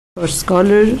For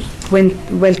scholars,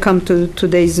 welcome to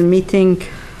today's meeting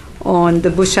on the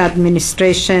Bush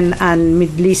administration and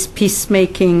Middle East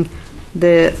peacemaking,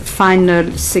 the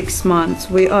final 6 months.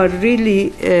 We are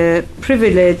really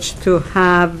privileged to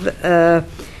have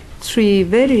three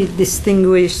very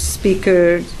distinguished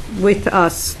speakers with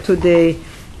us today.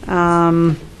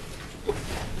 Rami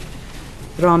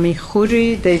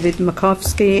Khouri, David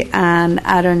Makovsky, and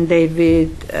Aaron David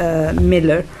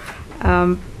Miller.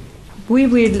 We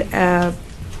will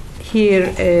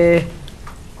hear a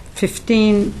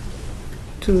 15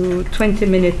 to 20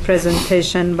 minute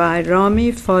presentation by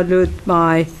Rami, followed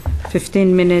by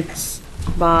 15 minutes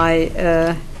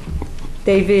by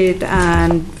David,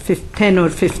 and 10 or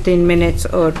 15 minutes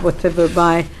or whatever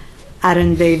by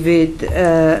Aaron David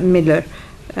Miller.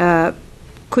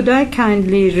 Could I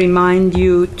kindly remind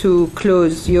you to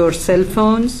close your cell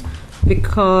phones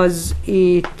because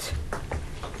it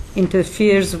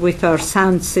interferes with our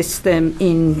sound system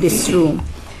in this room.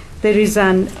 There is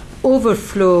an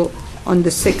overflow on the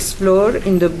 6th floor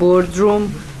in the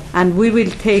boardroom, and we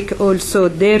will take also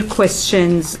their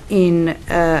questions in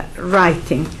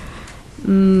writing.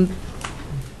 We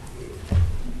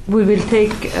will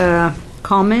take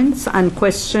comments and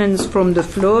questions from the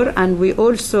floor, and we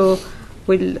also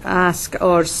will ask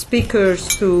our speakers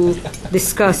to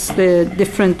discuss the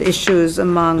different issues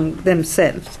among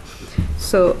themselves.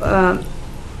 So,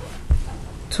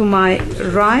 to my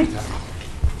right,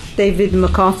 David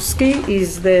Makovsky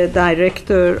is the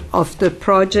director of the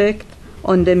project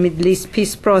on the Middle East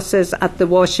peace process at the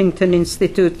Washington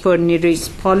Institute for Near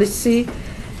East Policy.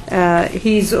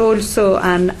 He is also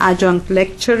an adjunct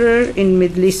lecturer in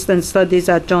Middle Eastern Studies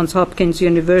at Johns Hopkins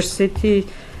University,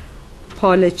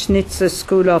 Paul-Schnitzer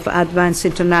School of Advanced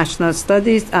International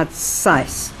Studies at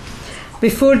SAIS.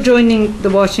 Before joining the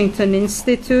Washington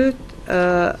Institute,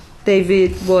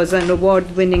 David was an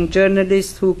award-winning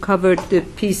journalist who covered the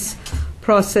peace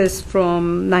process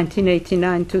from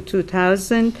 1989 to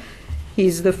 2000.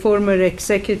 He's the former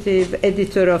executive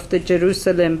editor of the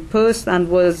Jerusalem Post and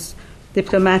was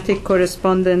diplomatic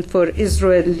correspondent for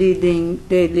Israel leading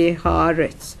daily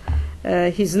Haaretz.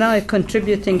 He's now a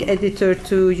contributing editor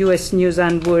to U.S. News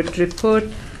and World Report,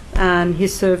 and he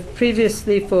served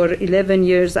previously for 11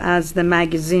 years as the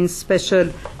magazine's special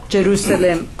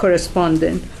Jerusalem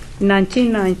correspondent. In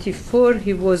 1994,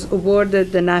 he was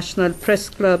awarded the National Press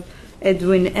Club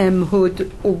Edwin M.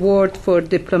 Hood Award for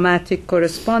Diplomatic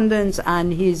Correspondence,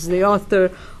 and he's the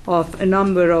author of a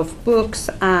number of books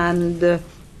and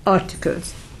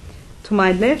articles. To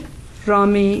my left,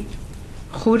 Rami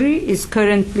Khouri is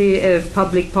currently a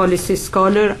public policy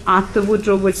scholar at the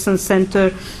Woodrow Wilson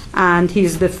Center, and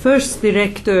he's the first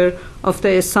director of the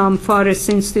Issam Forest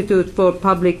Institute for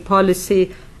Public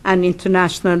Policy and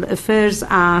International Affairs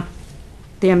at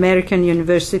the American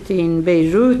University in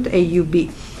Beirut,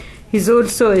 AUB. He's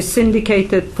also a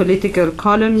syndicated political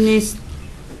columnist.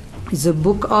 He's a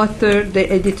book author,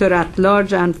 the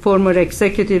editor-at-large, and former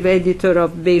executive editor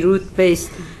of Beirut-based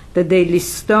The Daily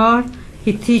Star.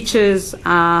 He teaches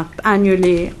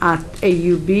annually at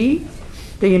AUB,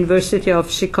 the University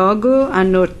of Chicago,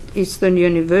 and Northeastern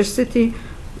University,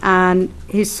 and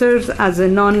he serves as a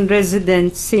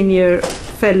non-resident senior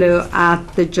fellow at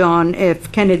the John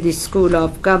F. Kennedy School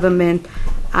of Government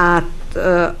at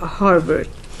Harvard,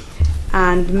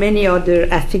 and many other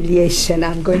affiliations.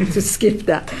 I'm going to skip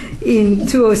that. In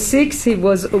 2006, he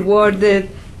was awarded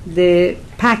the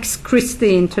Pax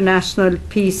Christi International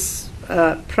Peace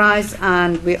Prize,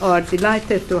 and we are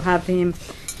delighted to have him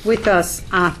with us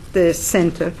at the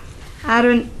center.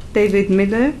 Aaron David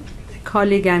Miller,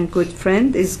 colleague and good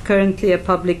friend, is currently a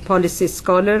public policy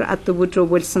scholar at the Woodrow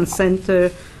Wilson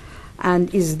Center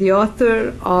and is the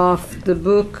author of the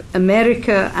book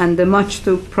America and the Much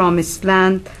to Promised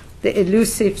Land, The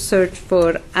Elusive Search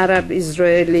for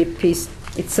Arab-Israeli Peace.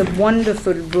 It's a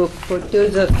wonderful book for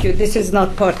those of you, this is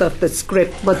not part of the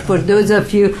script, but for those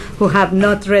of you who have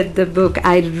not read the book,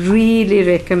 I really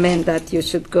recommend that you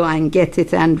should go and get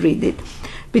it and read it.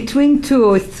 Between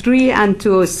 2003 and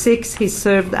 2006, he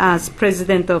served as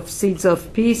president of Seeds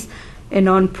of Peace, a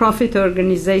nonprofit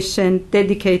organization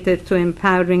dedicated to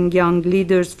empowering young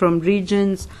leaders from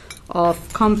regions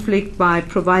of conflict by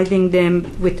providing them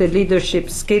with the leadership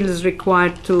skills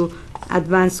required to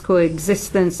advance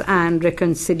coexistence and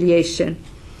reconciliation.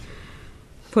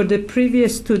 For the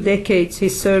previous 2 decades, he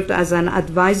served as an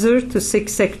advisor to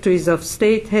 6 secretaries of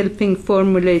state, helping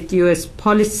formulate U.S.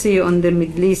 policy on the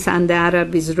Middle East and the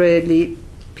Arab-Israeli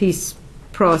peace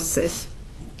process.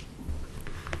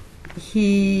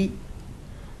 He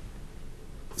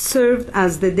served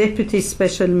as the Deputy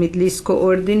Special Middle East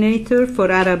Coordinator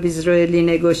for Arab-Israeli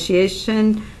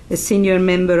negotiation a senior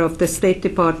member of the State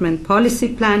Department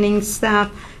Policy Planning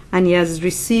staff, and he has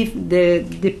received the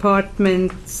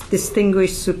department's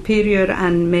Distinguished Superior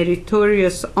and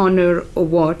Meritorious Honor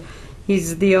Award.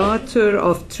 He's the author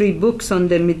of 3 books on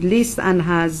the Middle East and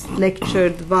has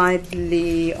lectured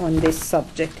widely on this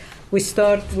subject. We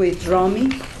start with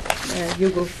Rami.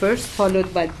 You go first,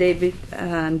 followed by David,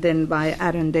 and then by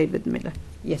Aaron David Miller.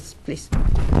 Yes, please.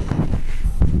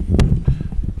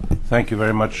 Thank you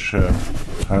very much,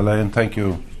 Haile, and thank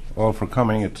you all for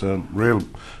coming. It's a real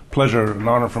pleasure and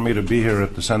honor for me to be here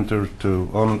at the center.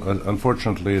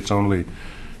 Unfortunately, it's only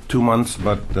 2 months,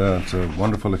 but it's a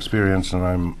wonderful experience, and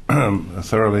I'm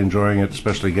thoroughly enjoying it,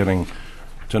 especially getting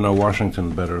to know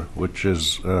Washington better, which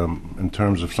is, in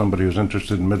terms of somebody who's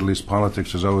interested in Middle East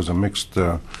politics, is always a mixed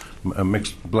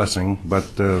blessing, but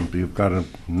you've got to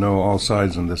know all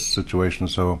sides in this situation,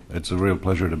 so it's a real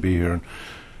pleasure to be here and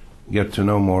get to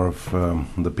know more of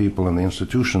the people and the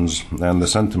institutions and the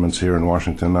sentiments here in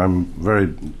Washington. I'm very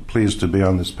pleased to be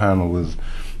on this panel with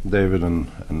David and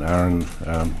Aaron,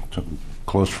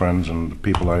 close friends and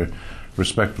people I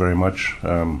respect very much.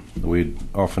 We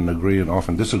often agree and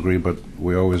often disagree, but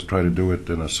we always try to do it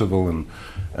in a civil and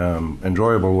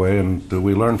enjoyable way, and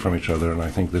we learn from each other, and I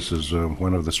think this is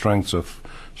one of the strengths of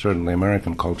certainly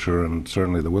American culture and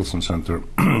certainly the Wilson Center.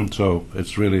 So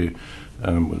it's really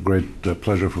a great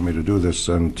pleasure for me to do this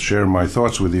and share my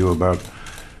thoughts with you about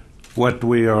what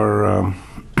we are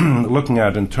looking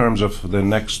at in terms of the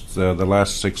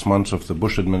last 6 months of the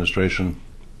Bush administration,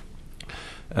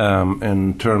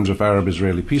 in terms of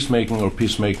Arab-Israeli peacemaking or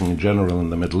peacemaking in general in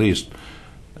the Middle East.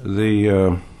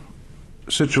 The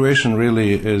situation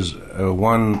really is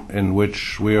one in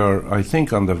which we are, I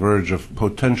think, on the verge of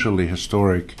potentially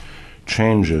historic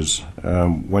changes.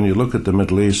 When you look at the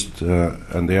Middle East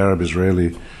and the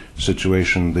Arab-Israeli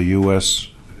situation, the U.S.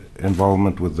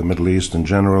 involvement with the Middle East in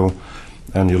general,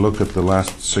 and you look at the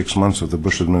last 6 months of the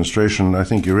Bush administration, I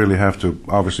think you really have to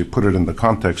obviously put it in the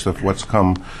context of what's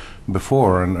come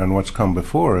before, and what's come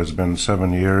before has been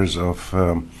 7 years of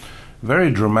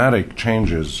very dramatic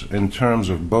changes in terms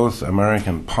of both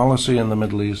American policy in the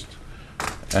Middle East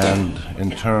and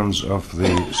in terms of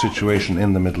the situation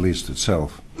in the Middle East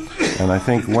itself. And I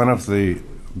think one of the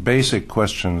basic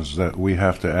questions that we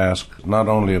have to ask, not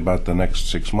only about the next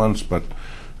 6 months, but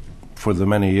for the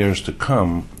many years to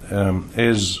come,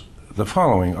 is the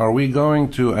following. Are we going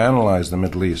to analyze the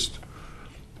Middle East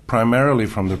primarily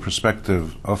from the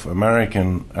perspective of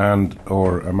American and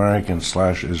or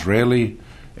American/Israeli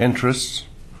interests,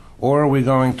 or are we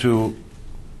going to,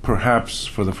 perhaps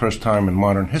for the first time in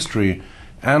modern history,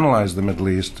 analyze the Middle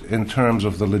East in terms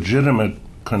of the legitimate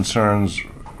concerns,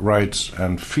 rights,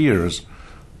 and fears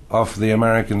of the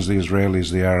Americans, the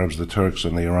Israelis, the Arabs, the Turks,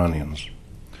 and the Iranians?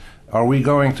 Are we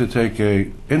going to take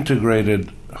a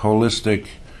integrated, holistic,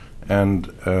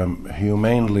 and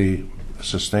humanely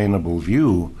sustainable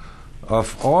view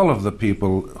of all of the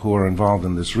people who are involved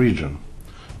in this region?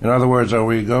 In other words, are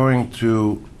we going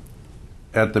to,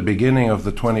 at the beginning of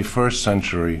the 21st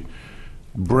century,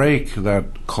 break that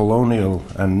colonial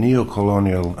and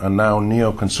neo-colonial and now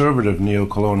neoconservative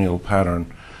neo-colonial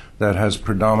pattern that has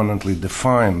predominantly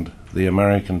defined the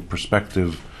American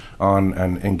perspective on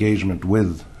an engagement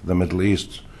with the Middle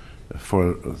East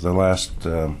for the last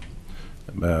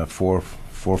 4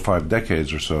 or 5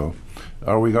 decades or so?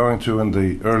 Are we going to, in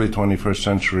the early 21st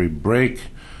century, break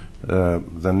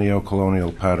the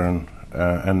neo-colonial pattern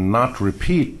and not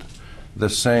repeat the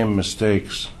same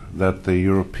mistakes that the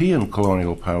European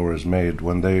colonial powers made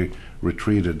when they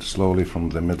retreated slowly from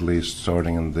the Middle East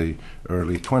starting in the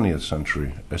early 20th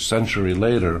century? A century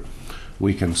later,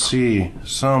 we can see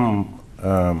some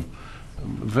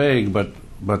vague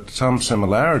but some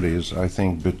similarities, I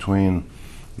think, between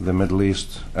the Middle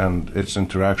East and its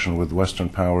interaction with Western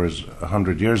powers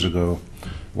 100 years ago,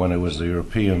 when it was the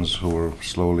Europeans who were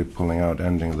slowly pulling out,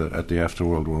 ending after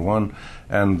World War I,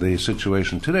 and the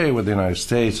situation today with the United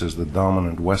States as the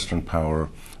dominant Western power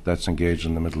that's engaged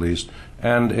in the Middle East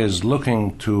and is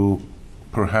looking to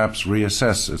perhaps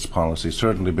reassess its policy,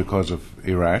 certainly because of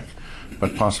Iraq,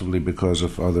 but possibly because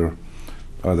of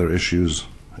other issues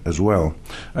as well.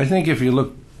 I think if you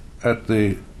look at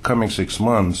the coming 6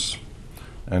 months,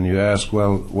 and you ask,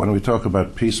 well, when we talk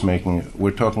about peacemaking,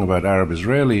 we're talking about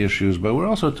Arab-Israeli issues, but we're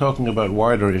also talking about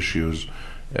wider issues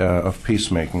of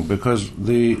peacemaking, because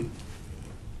the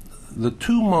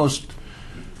two most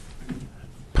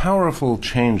powerful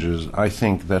changes, I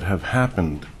think, that have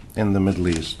happened in the Middle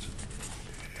East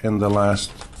in the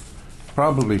last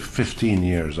probably 15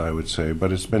 years, I would say,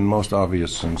 but it's been most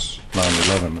obvious since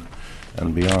 9/11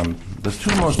 and beyond. The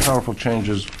two most powerful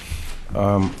changes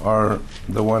are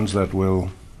the ones that will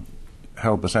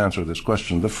help us answer this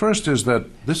question. The first is that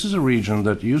this is a region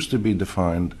that used to be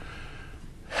defined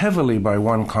heavily by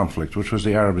one conflict, which was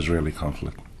the Arab-Israeli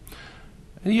conflict.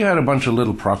 You had a bunch of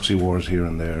little proxy wars here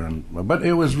and there, but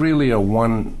it was really a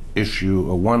one-issue,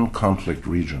 a one-conflict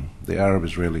region, the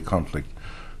Arab-Israeli conflict,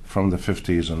 from the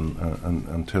 50s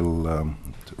until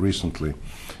recently.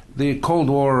 The Cold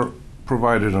War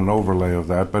provided an overlay of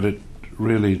that, but it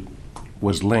really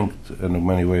was linked in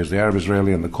many ways. The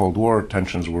Arab-Israeli and the Cold War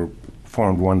tensions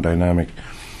formed one dynamic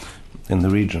in the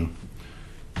region.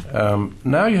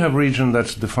 Now you have a region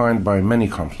that's defined by many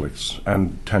conflicts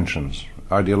and tensions,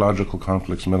 ideological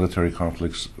conflicts, military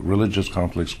conflicts, religious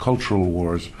conflicts, cultural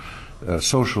wars,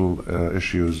 social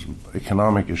issues,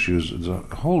 economic issues. There's a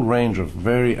whole range of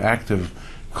very active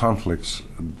conflicts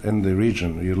in the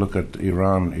region. You look at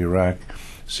Iran, Iraq,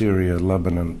 Syria,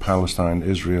 Lebanon, Palestine,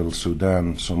 Israel,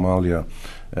 Sudan, Somalia,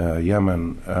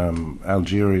 Yemen,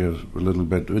 Algeria a little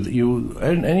bit.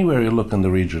 Anywhere you look in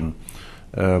the region,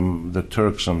 the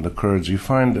Turks and the Kurds, you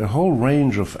find a whole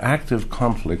range of active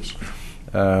conflicts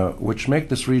which make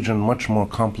this region much more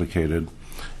complicated.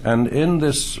 And in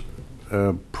this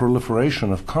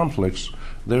proliferation of conflicts,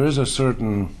 there is a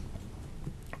certain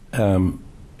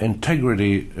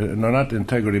integrity, not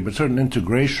integrity, but certain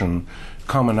integration,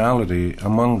 commonality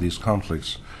among these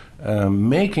conflicts,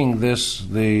 making this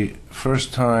the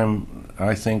first time,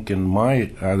 I think, in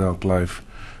my adult life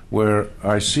where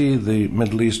I see the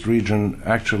Middle East region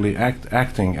actually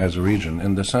acting as a region,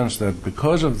 in the sense that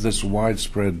because of this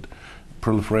widespread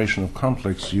proliferation of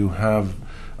conflicts, you have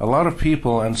a lot of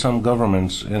people and some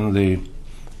governments in the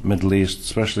Middle East,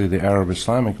 especially the Arab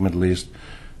Islamic Middle East,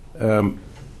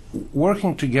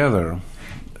 working together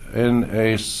in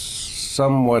a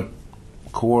somewhat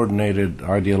coordinated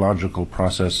ideological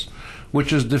process,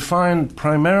 which is defined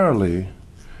primarily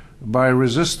by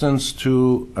resistance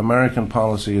to American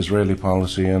policy, Israeli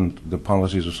policy, and the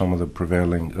policies of some of the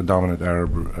prevailing dominant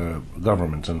Arab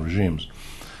governments and regimes.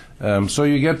 So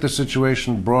you get the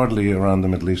situation broadly around the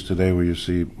Middle East today, where you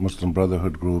see Muslim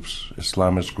Brotherhood groups,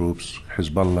 Islamist groups,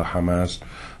 Hezbollah, Hamas,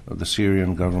 the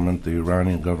Syrian government, the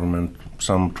Iranian government,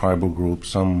 some tribal groups,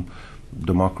 some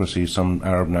democracy, some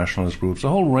Arab nationalist groups, a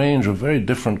whole range of very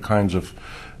different kinds of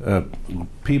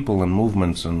people and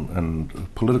movements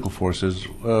and political forces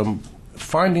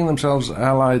finding themselves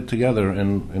allied together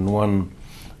in one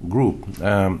group.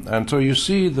 And so you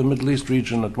see the Middle East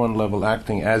region at one level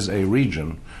acting as a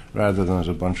region rather than as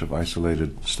a bunch of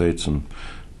isolated states and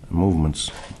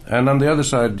movements. And on the other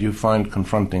side, you find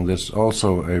confronting this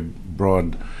also a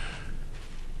broad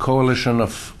coalition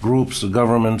of groups,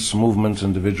 governments, movements,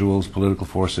 individuals, political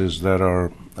forces that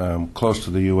are close to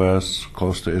the U.S.,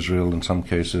 close to Israel in some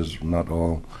cases, not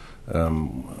all,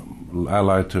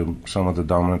 allied to some of the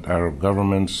dominant Arab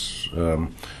governments.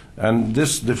 And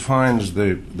this defines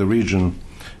the region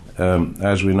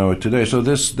as we know it today. So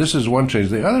this is one change.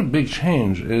 The other big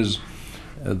change is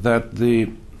that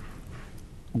the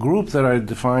group that I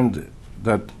defined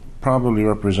that probably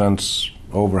represents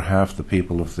over half the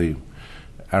people of the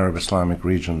Arab Islamic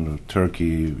region,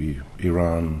 Turkey,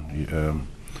 Iran,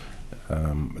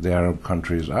 the Arab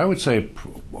countries, I would say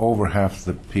over half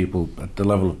the people at the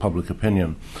level of public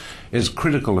opinion is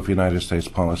critical of United States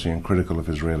policy and critical of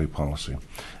Israeli policy.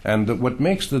 And what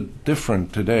makes it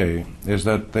different today is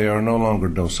that they are no longer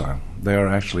docile. They are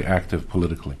actually active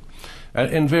politically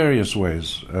in various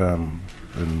ways,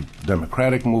 in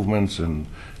democratic movements, in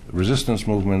resistance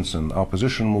movements, and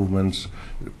opposition movements,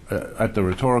 at the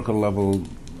rhetorical level,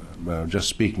 just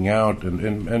speaking out, and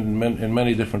in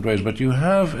many different ways. But you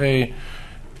have a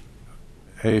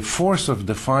force of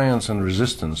defiance and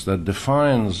resistance that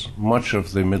defines much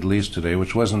of the Middle East today,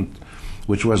 which wasn't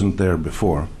there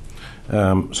before.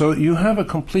 So you have a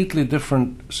completely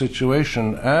different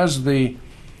situation as the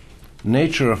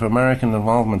nature of American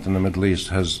involvement in the Middle East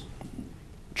has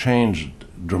changed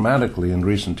dramatically in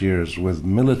recent years with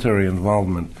military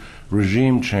involvement,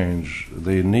 regime change,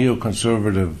 the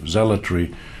neoconservative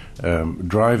zealotry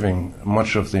driving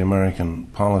much of the American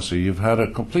policy. You've had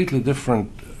a completely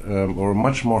different or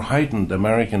much more heightened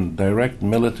American direct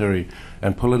military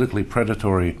and politically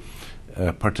predatory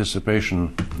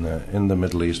participation in the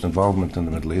Middle East, involvement in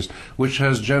the Middle East, which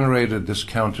has generated this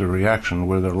counter-reaction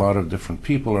where there are a lot of different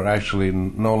people are actually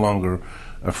no longer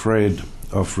afraid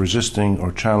of resisting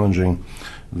or challenging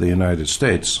the United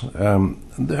States. And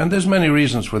there's many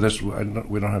reasons for this.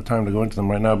 We don't have time to go into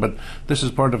them right now, but this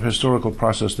is part of a historical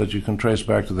process that you can trace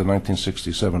back to the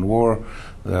 1967 war,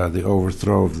 the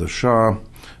overthrow of the Shah,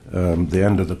 the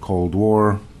end of the Cold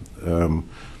War,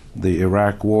 the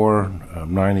Iraq War,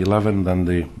 9/11, then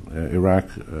the Iraq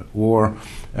War,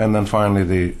 and then finally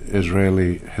the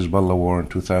Israeli-Hezbollah War in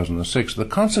 2006. The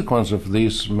consequence of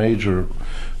these major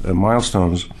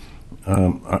milestones,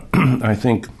 I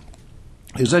think,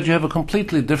 is that you have a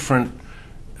completely different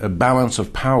balance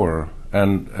of power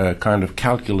and kind of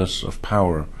calculus of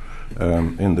power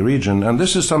in the region. And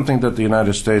this is something that the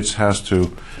United States has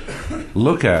to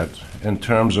look at in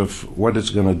terms of what it's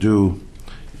going to do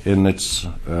in its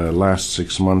last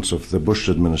 6 months of the Bush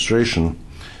administration.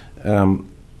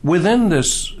 Within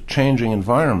this changing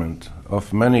environment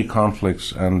of many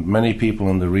conflicts and many people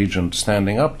in the region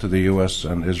standing up to the U.S.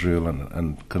 and Israel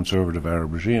and conservative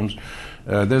Arab regimes,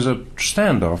 there's a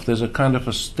standoff, there's a kind of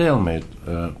a stalemate.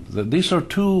 These are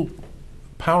two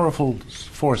powerful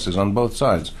forces on both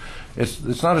sides.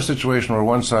 It's not a situation where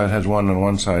one side has won and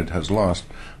one side has lost.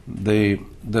 The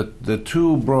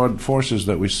two broad forces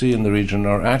that we see in the region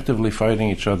are actively fighting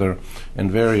each other in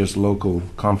various local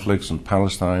conflicts in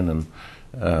Palestine and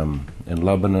in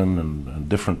Lebanon and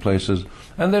different places,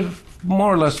 and they've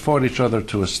more or less fought each other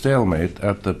to a stalemate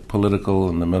at the political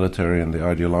and the military and the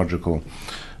ideological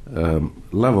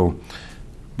level.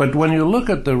 But when you look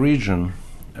at the region,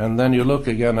 and then you look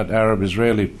again at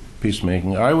Arab-Israeli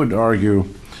peacemaking, I would argue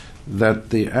that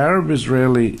the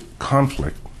Arab-Israeli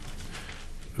conflict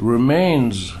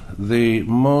remains the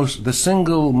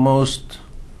single most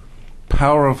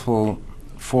powerful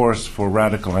force for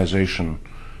radicalization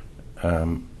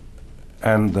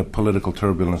and the political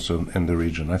turbulence in the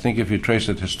region. I think if you trace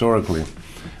it historically,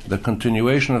 the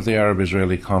continuation of the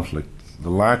Arab-Israeli conflict,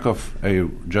 the lack of a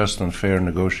just and fair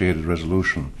negotiated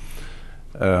resolution,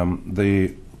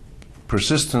 the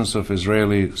persistence of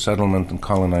Israeli settlement and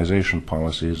colonization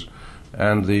policies,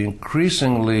 and the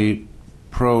increasingly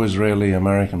pro-Israeli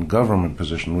American government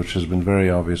position, which has been very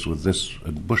obvious with this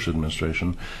Bush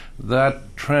administration,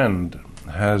 that trend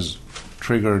has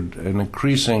triggered an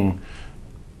increasing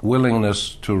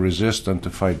willingness to resist and to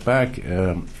fight back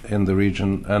in the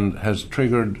region, and has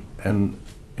triggered an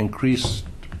increased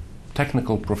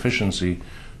technical proficiency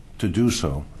to do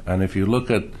so. And if you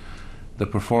look at the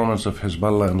performance of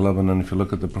Hezbollah in Lebanon, if you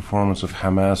look at the performance of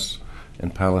Hamas in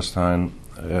Palestine,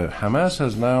 Hamas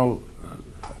has now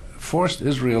forced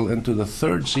Israel into the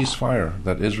third ceasefire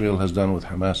that Israel has done with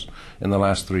Hamas in the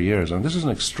last 3 years. And this is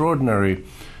an extraordinary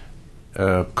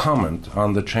comment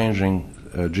on the changing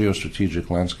geostrategic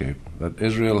landscape, that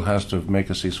Israel has to make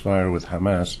a ceasefire with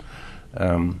Hamas.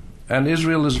 And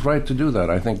Israel is right to do that.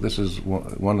 I think this is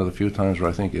one of the few times where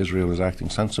I think Israel is acting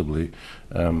sensibly.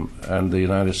 And the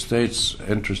United States,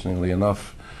 interestingly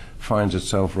enough, finds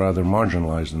itself rather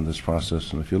marginalized in this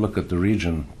process. And if you look at the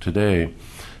region today,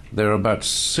 there are about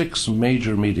 6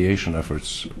 major mediation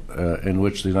efforts in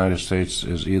which the United States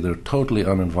is either totally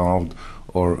uninvolved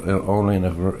or only in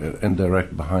an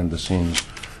indirect behind-the-scenes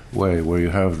way, where you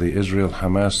have the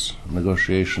Israel-Hamas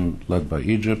negotiation led by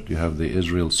Egypt, you have the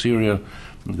Israel-Syria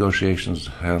negotiations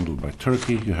handled by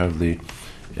Turkey, you have the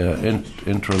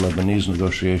intra-Lebanese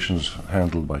negotiations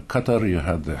handled by Qatar, you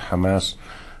have the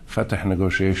Hamas-Fatah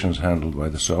negotiations handled by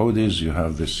the Saudis, you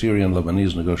have the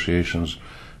Syrian-Lebanese negotiations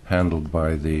handled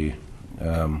by the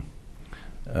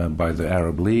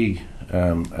Arab League,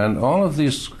 and all of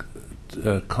these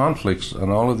conflicts and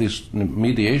all of these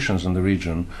mediations in the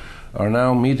region are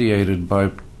now mediated by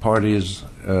parties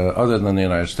other than the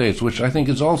United States, which I think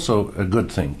is also a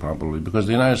good thing, probably, because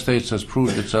the United States has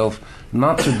proved itself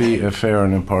not to be a fair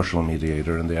and impartial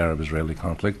mediator in the Arab-Israeli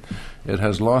conflict. It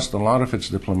has lost a lot of its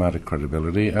diplomatic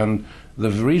credibility, and the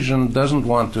region doesn't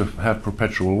want to have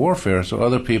perpetual warfare, so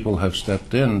other people have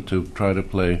stepped in to try to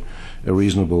play a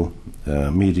reasonable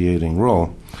mediating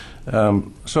role.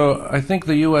 So I think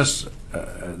the U.S.,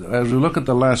 as we look at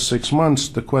the last 6 months,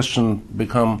 the question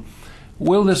becomes,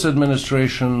 will this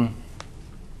administration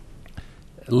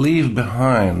leave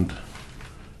behind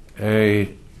a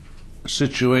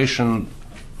situation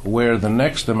where the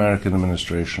next American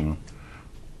administration,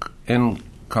 in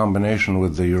combination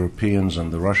with the Europeans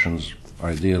and the Russians,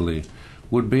 ideally,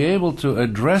 would be able to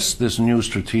address this new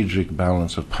strategic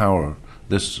balance of power,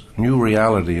 this new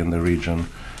reality in the region,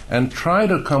 and try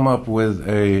to come up with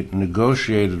a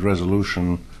negotiated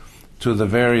resolution to the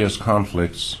various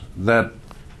conflicts that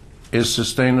is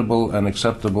sustainable and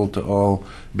acceptable to all,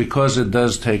 because it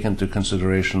does take into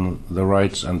consideration the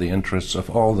rights and the interests of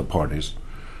all the parties?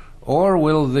 Or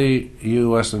will the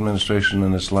U.S. administration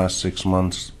in its last 6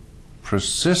 months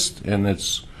persist in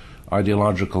its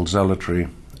ideological zealotry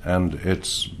and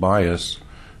its bias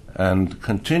and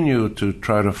continue to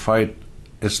try to fight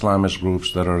Islamist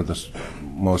groups that are the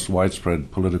most widespread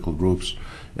political groups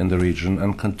in the region,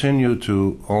 and continue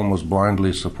to almost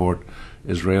blindly support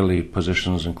Israeli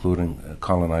positions, including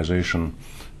colonization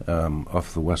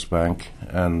of the West Bank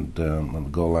and the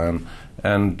Golan?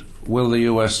 And will the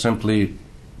U.S. simply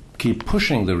keep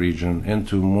pushing the region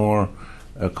into more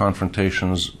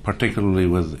confrontations, particularly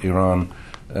with Iran,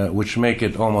 which make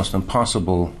it almost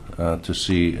impossible to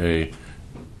see a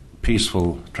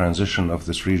peaceful transition of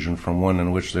this region from one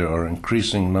in which there are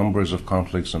increasing numbers of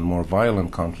conflicts and more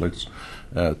violent conflicts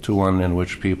to one in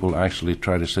which people actually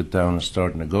try to sit down and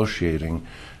start negotiating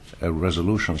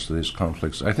resolutions to these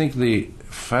conflicts? I think the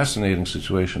fascinating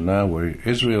situation now, where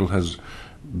Israel has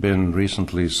been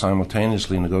recently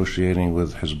simultaneously negotiating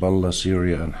with Hezbollah,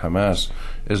 Syria, and Hamas,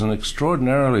 is an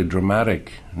extraordinarily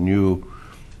dramatic new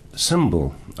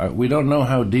symbol. We don't know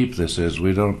how deep this is.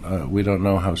 We don't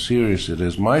know how serious it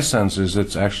is. My sense is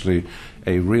it's actually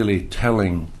a really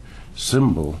telling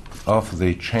symbol of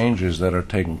the changes that are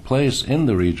taking place in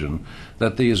the region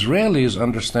that the Israelis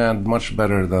understand much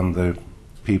better than the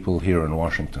people here in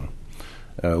Washington.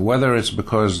 Whether it's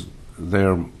because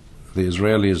the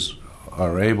Israelis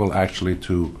are able actually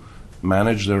to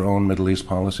manage their own Middle East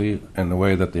policy in a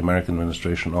way that the American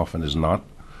administration often is not,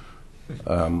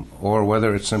 or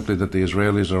whether it's simply that the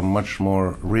Israelis are much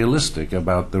more realistic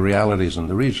about the realities in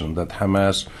the region, that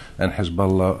Hamas and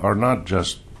Hezbollah are not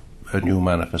just a new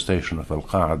manifestation of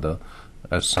Al-Qaeda,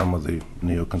 as some of the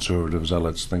neoconservative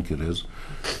zealots think it is.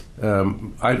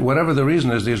 Whatever the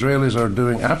reason is, the Israelis are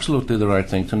doing absolutely the right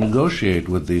thing to negotiate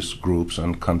with these groups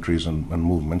and countries and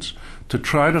movements to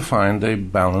try to find a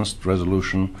balanced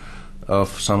resolution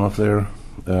of some of their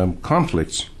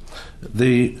conflicts.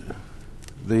 The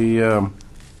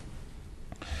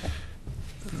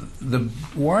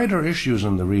wider issues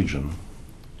in the region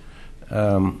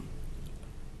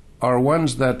are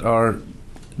ones that are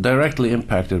directly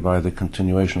impacted by the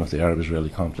continuation of the Arab-Israeli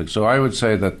conflict. So I would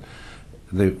say that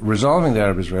resolving the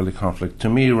Arab-Israeli conflict, to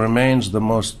me, remains the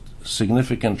most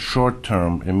significant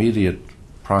short-term, immediate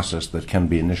process that can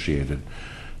be initiated.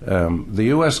 The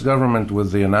U.S. government,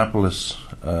 with the Annapolis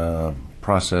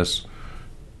process,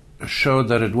 showed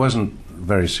that it wasn't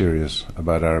very serious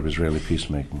about Arab-Israeli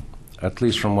peacemaking, at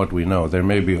least from what we know. There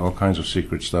may be all kinds of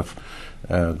secret stuff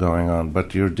going on,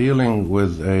 but you're dealing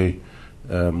with a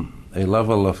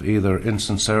level of either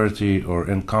insincerity or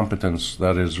incompetence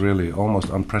that is really almost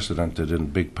unprecedented in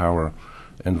big power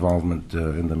involvement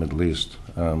in the Middle East.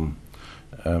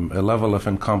 A level of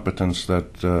incompetence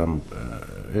that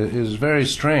is very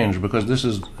strange, because this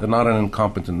is not an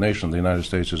incompetent nation. The United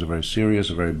States is a very serious,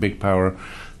 a very big power,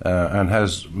 and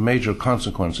has major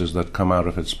consequences that come out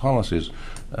of its policies.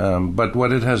 But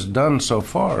what it has done so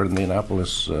far in the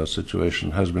Annapolis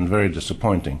situation has been very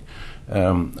disappointing.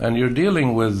 And you're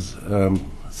dealing with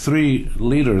three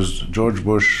leaders, George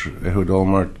Bush, Ehud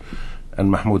Olmert, and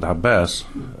Mahmoud Abbas,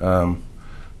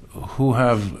 who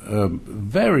have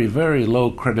very, very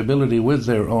low credibility with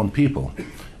their own people,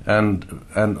 and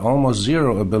almost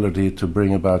zero ability to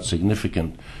bring about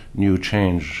significant new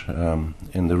change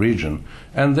in the region.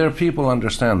 And their people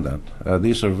understand that.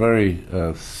 These are very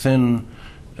thin,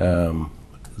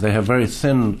 they have very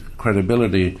thin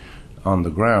credibility on the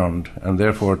ground, and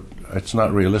therefore it's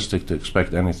not realistic to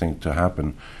expect anything to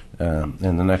happen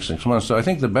in the next 6 months. So I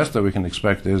think the best that we can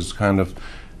expect is kind of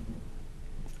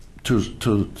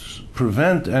to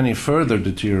prevent any further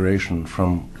deterioration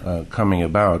from coming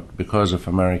about because of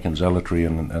American zealotry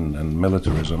and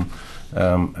militarism,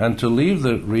 and to leave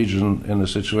the region in a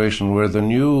situation where the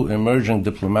new emerging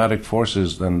diplomatic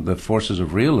forces and the forces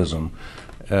of realism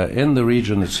in the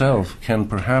region itself can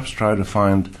perhaps try to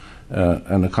find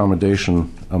an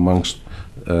accommodation amongst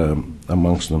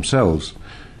themselves.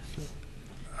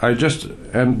 I just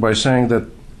end by saying that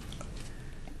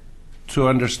to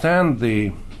understand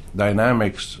the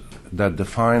dynamics that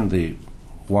define the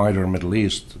wider Middle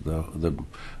East, the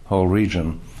whole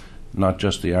region, not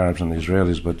just the Arabs and the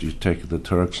Israelis, but you take the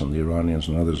Turks and the Iranians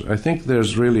and others, I think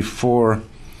there's really four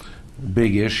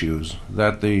big issues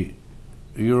that the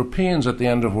Europeans at the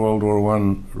end of World War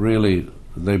I really,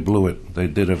 they blew it. They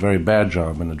did a very bad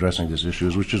job in addressing these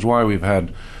issues, which is why we've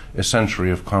had a century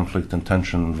of conflict and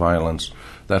tension and violence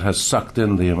that has sucked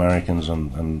in the Americans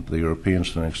and the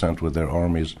Europeans to an extent with their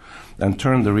armies, and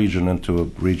turned the region into a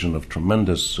region of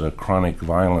tremendous chronic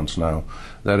violence now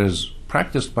that is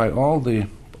practiced by all the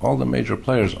major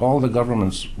players. All the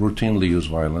governments routinely use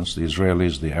violence: the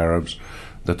Israelis, the Arabs,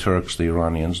 the Turks, the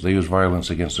Iranians. They use violence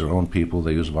against their own people.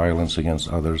 They use violence against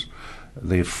others.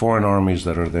 The foreign armies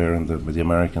that are there, and the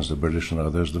Americans, the British, and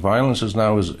others. The violence is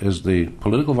now is the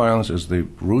political violence is the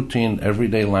routine,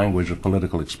 everyday language of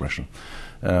political expression.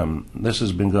 This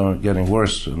has been getting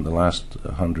worse in the last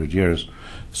 100 years.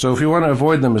 So if you want to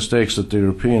avoid the mistakes that the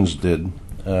Europeans did,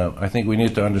 I think we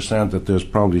need to understand that there's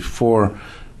probably four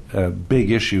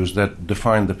big issues that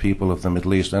define the people of the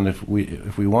Middle East. And if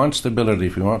we want stability,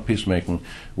 if we want peacemaking,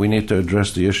 we need to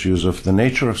address the issues of the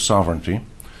nature of sovereignty,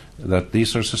 that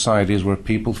these are societies where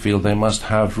people feel they must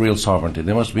have real sovereignty.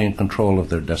 They must be in control of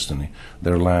their destiny,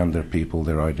 their land, their people,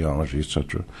 their ideology,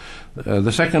 etc.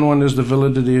 The second one is the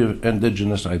validity of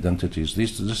indigenous identities.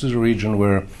 This is a region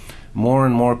where more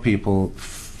and more people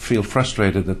feel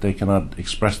frustrated that they cannot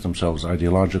express themselves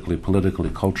ideologically, politically,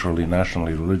 culturally,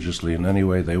 nationally, religiously, in any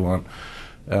way they want.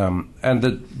 And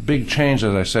the big change,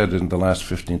 as I said, in the last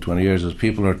 15, 20 years is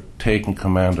people are taking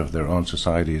command of their own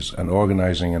societies and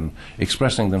organizing and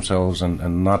expressing themselves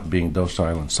and not being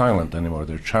docile and silent anymore.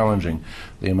 They're challenging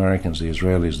the Americans, the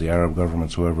Israelis, the Arab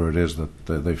governments, whoever it is that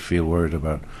they feel worried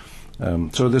about.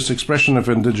 So this expression of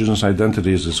indigenous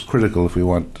identities is critical if we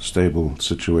want stable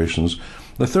situations.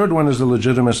 The third one is the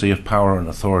legitimacy of power and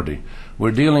authority.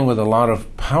 We're dealing with a lot of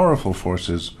powerful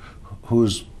forces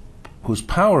whose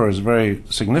power is very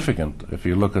significant. If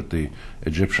you look at the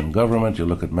Egyptian government, you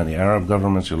look at many Arab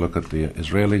governments, you look at the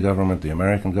Israeli government, the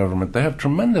American government, they have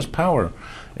tremendous power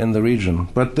in the region,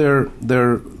 but the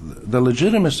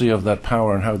legitimacy of that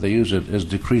power and how they use it is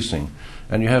decreasing.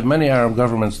 And you have many Arab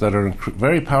governments that are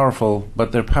very powerful,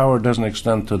 but their power doesn't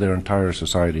extend to their entire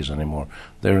societies anymore.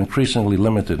 They're increasingly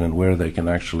limited in where they can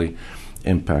actually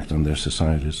impact on their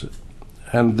societies.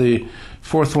 And the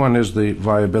fourth one is the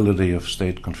viability of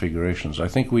state configurations. I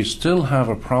think we still have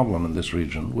a problem in this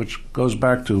region, which goes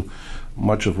back to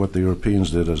much of what the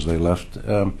Europeans did as they left,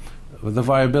 the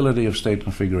viability of state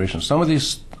configurations. Some of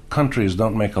these countries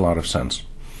don't make a lot of sense.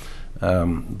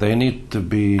 They need to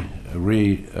be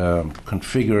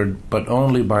reconfigured, but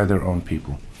only by their own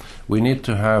people. We need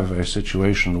to have a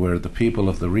situation where the people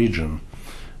of the region,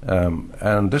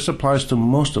 and this applies to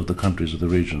most of the countries of the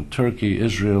region, Turkey,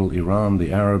 Israel, Iran,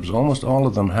 the Arabs, almost all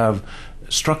of them have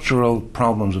structural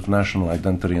problems of national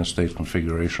identity and state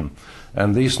configuration.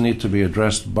 And these need to be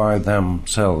addressed by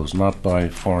themselves, not by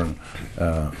foreign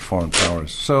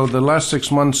powers. So the last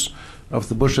 6 months of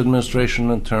the Bush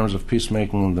administration in terms of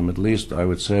peacemaking in the Middle East, I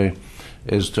would say,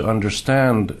 is to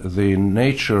understand the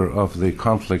nature of the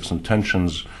conflicts and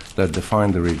tensions that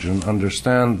define the region,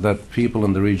 understand that people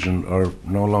in the region are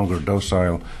no longer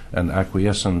docile and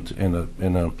acquiescent in a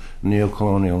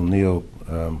neo-colonial,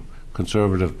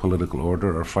 neo-conservative political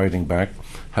order, are fighting back,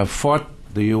 have fought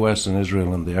the U.S. and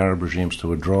Israel and the Arab regimes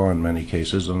to a draw in many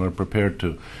cases, and are prepared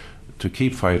to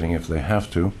keep fighting if they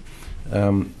have to.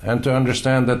 And to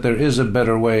understand that there is a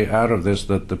better way out of this,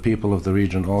 that the people of the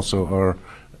region also are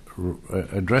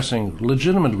addressing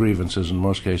legitimate grievances in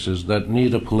most cases that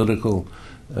need a political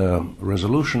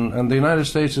resolution. And the United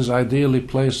States is ideally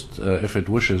placed, if it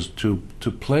wishes, to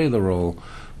play the role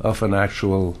of an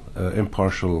actual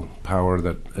impartial power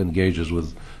that engages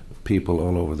with people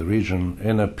all over the region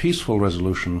in a peaceful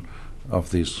resolution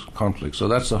of these conflicts. So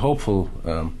that's a hopeful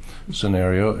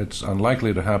scenario. It's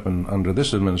unlikely to happen under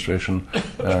this administration,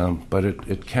 but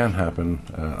it can happen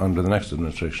under the next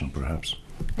administration, perhaps.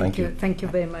 Thank you. Thank you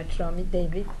very much, Rami.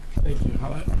 David? Thank you,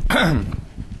 Hala.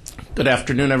 Good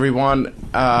afternoon, everyone,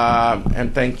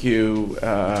 and thank you,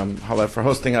 Hala, for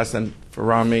hosting us, and for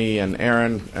Rami and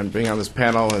Aaron and being on this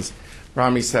panel. As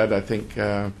Rami said, I think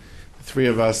the three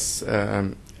of us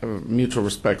have mutual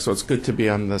respect, so it's good to be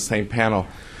on the same panel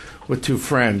with two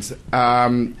friends.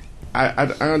 I'm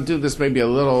going to do this maybe a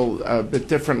little bit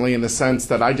differently in the sense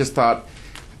that I just thought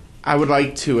I would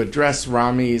like to address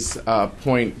Rami's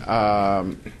point that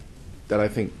I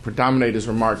think predominate his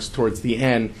remarks towards the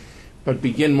end, but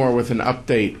begin more with an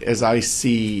update as I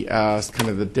see kind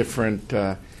of the different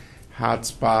hot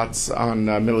spots on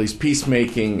Middle East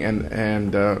peacemaking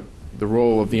and the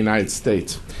role of the United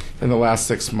States in the last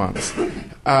 6 months.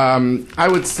 I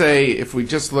would say if we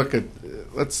just look at,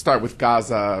 let's start with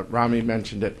Gaza. Rami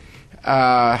mentioned it.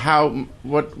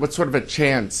 What sort of a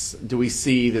chance do we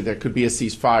see that there could be a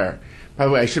ceasefire? By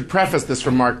the way, I should preface this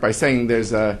remark by saying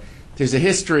there's a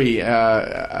history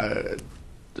in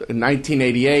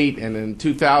 1988 and in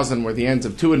 2000 were the ends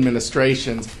of two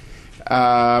administrations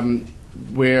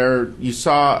where you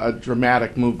saw a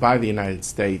dramatic move by the United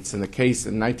States. In the case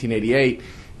in 1988,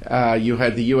 you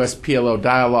had the U.S. PLO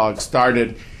dialogue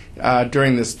started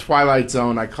during this twilight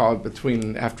zone, I call it,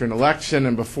 between after an election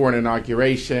and before an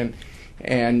inauguration.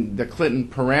 And the Clinton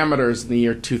parameters in the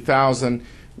year 2000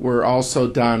 were also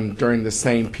done during the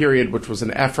same period, which was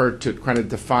an effort to kind of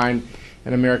define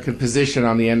an American position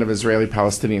on the end of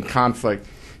Israeli-Palestinian conflict.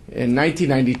 In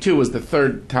 1992 was the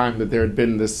third time that there had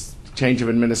been this change of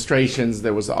administrations.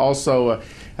 There was also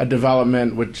a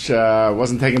development which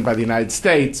wasn't taken by the United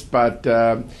States, but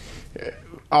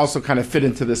also kind of fit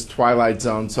into this twilight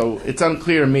zone. So it's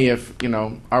unclear to me if,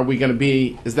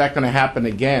 is that going to happen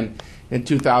again in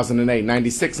 2008?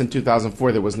 96 and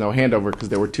 2004, there was no handover because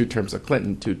there were 2 terms of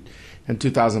Clinton, and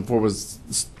 2004 was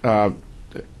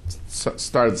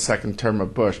started the second term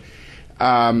of Bush.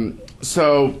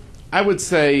 So I would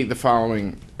say the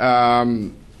following.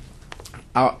 I'll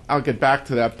get back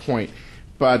to that point.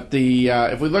 But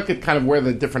if we look at kind of where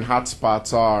the different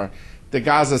hotspots are, the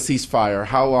Gaza ceasefire,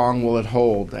 how long will it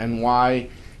hold, and why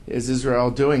is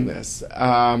Israel doing this?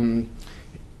 I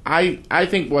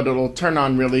think what it'll turn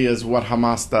on really is what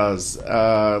Hamas does,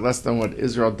 less than what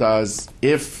Israel does.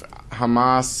 If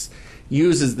Hamas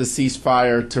uses the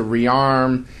ceasefire to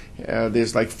rearm,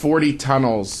 there's like 40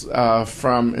 tunnels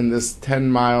in this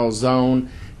 10-mile zone.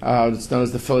 It's known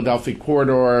as the Philadelphia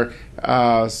Corridor,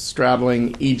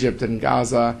 straddling Egypt and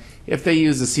Gaza. If they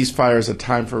use the ceasefire as a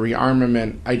time for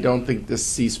rearmament, I don't think this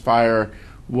ceasefire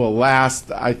will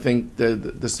last. I think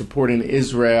the support in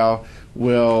Israel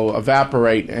will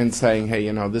evaporate and saying, hey,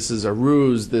 this is a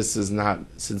ruse, this is not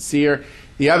sincere.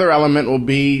 The other element will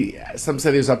be, some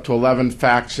say there's up to 11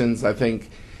 factions. I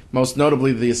think most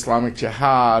notably the Islamic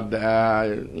Jihad,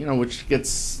 which gets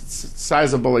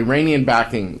sizable Iranian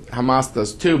backing. Hamas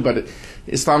does too, but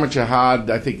Islamic Jihad,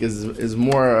 I think, is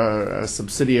more a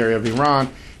subsidiary of Iran.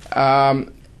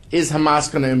 Is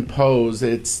Hamas going to impose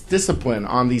its discipline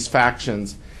on these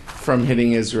factions from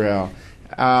hitting Israel?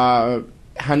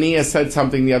 Hania said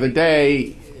something the other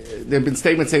day. There have been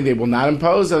statements saying they will not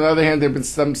impose. On the other hand, there have been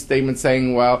some statements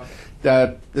saying, well,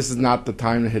 that this is not the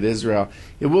time to hit Israel.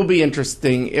 It will be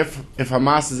interesting if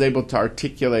Hamas is able to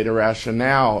articulate a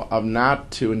rationale of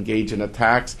not to engage in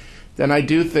attacks, then I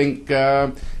do think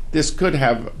this could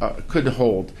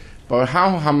hold. But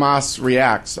how Hamas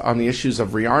reacts on the issues of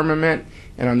rearmament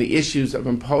and on the issues of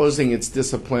imposing its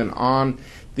discipline on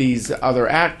these other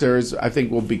actors, I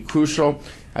think will be crucial.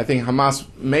 I think Hamas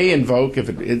may invoke, if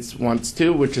it wants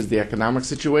to, which is the economic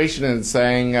situation, and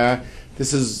saying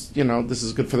this is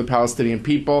good for the Palestinian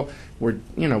people. We're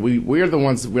the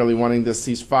ones really wanting this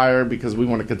ceasefire because we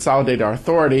want to consolidate our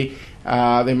authority.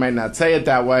 They might not say it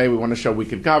that way. We want to show we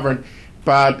could govern.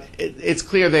 But it's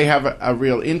clear they have a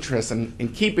real interest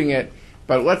in keeping it.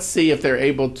 But let's see if they're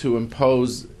able to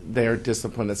impose their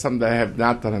discipline. It's something they have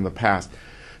not done in the past.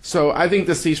 So I think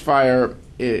the ceasefire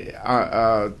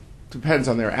depends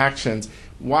on their actions.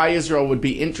 Why Israel would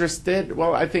be interested?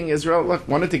 Well, I think Israel,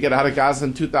 wanted to get out of Gaza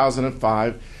in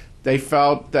 2005. They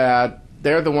felt that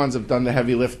they're the ones who have done the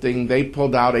heavy lifting. They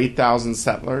pulled out 8,000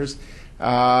 settlers.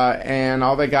 And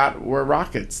all they got were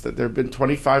rockets. That there have been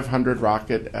 2,500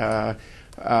 rocket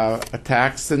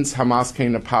attacks since Hamas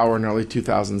came to power in early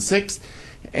 2006,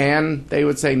 and they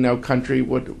would say no country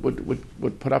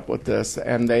would put up with this,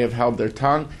 and they have held their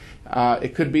tongue.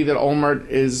 It could be that Olmert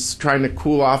is trying to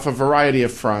cool off a variety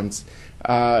of fronts.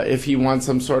 If he wants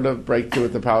some sort of breakthrough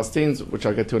with the Palestinians, which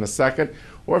I'll get to in a second,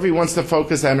 or if he wants to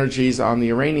focus energies on the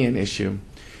Iranian issue.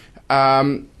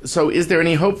 So is there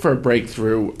any hope for a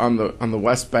breakthrough on the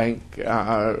West Bank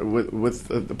with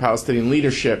the Palestinian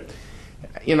leadership?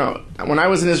 When I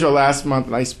was in Israel last month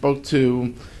and I spoke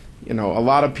to a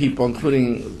lot of people,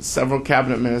 including several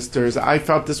cabinet ministers, I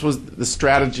felt this was the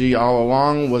strategy all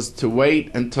along, was to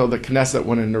wait until the Knesset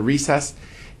went into recess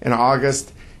in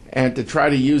August and to try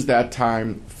to use that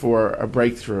time for a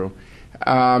breakthrough.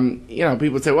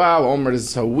 People say, well, Olmert is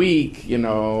so weak,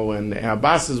 and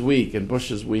Abbas is weak, and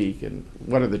Bush is weak, and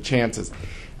what are the chances?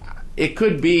 It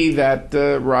could be that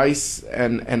Rice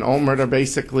and Olmert are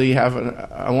basically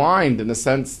aligned in the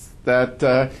sense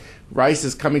that Rice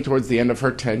is coming towards the end of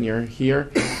her tenure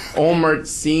here. Olmert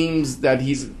seems that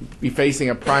he's be facing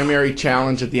a primary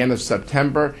challenge at the end of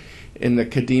September in the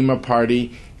Kadima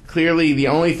party. Clearly, the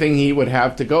only thing he would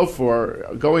have to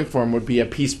going for him would be a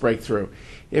peace breakthrough.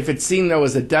 If it's seen, though,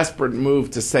 as a desperate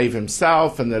move to save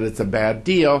himself and that it's a bad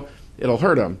deal, it'll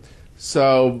hurt him.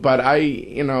 So, but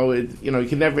you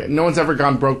can never. No one's ever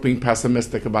gone broke being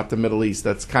pessimistic about the Middle East.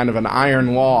 That's kind of an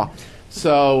iron law.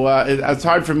 So it's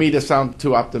hard for me to sound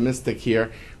too optimistic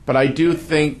here. But I do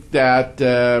think that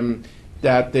that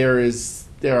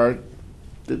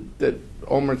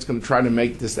Olmert's going to try to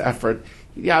make this effort.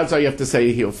 The odds are you have to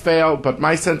say he'll fail, but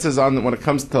my sense is when it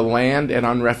comes to land and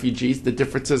on refugees, the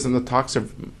differences in the talks are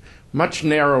much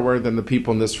narrower than the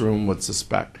people in this room would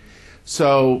suspect.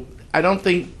 So I don't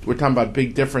think we're talking about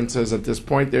big differences at this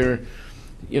point.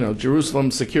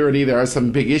 Jerusalem security, there are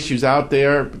some big issues out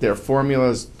there. There are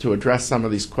formulas to address some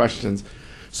of these questions.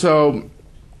 So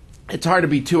it's hard to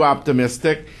be too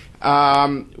optimistic.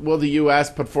 Will the U.S.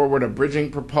 put forward a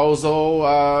bridging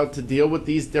proposal to deal with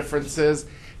these differences?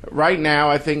 Right now,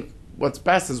 I think what's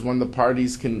best is when the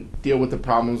parties can deal with the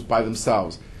problems by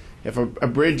themselves. If a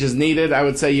bridge is needed, I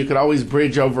would say you could always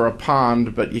bridge over a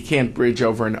pond, but you can't bridge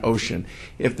over an ocean.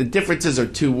 If the differences are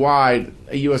too wide,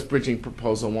 a U.S. bridging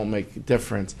proposal won't make a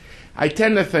difference. I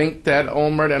tend to think that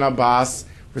Olmert and Abbas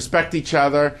respect each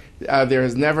other. There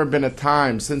has never been a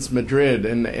time since Madrid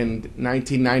in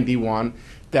 1991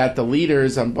 that the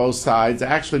leaders on both sides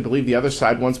actually believe the other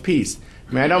side wants peace.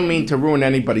 I mean, I don't mean to ruin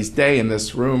anybody's day in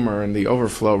this room or in the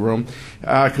overflow room,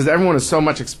 because everyone so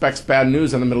much expects bad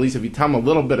news in the Middle East. If you tell them a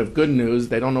little bit of good news,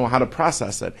 they don't know how to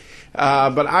process it.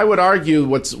 But I would argue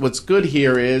what's good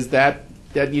here is that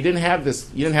you didn't have this.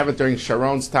 You didn't have it during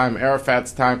Sharon's time,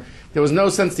 Arafat's time. There was no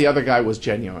sense the other guy was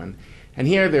genuine. And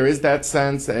here there is that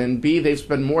sense. And B, they've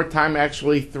spent more time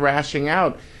actually thrashing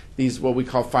out these what we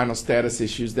call final status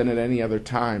issues than at any other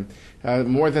time.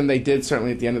 More than they did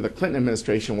certainly at the end of the Clinton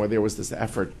administration, where there was this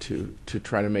effort to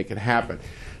try to make it happen.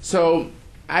 So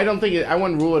I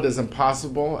wouldn't rule it as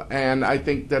impossible, and I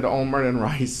think that Olmert and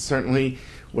Rice certainly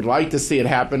would like to see it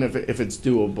happen if it's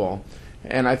doable.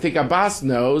 And I think Abbas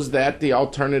knows that the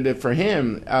alternative for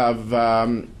him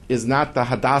is not the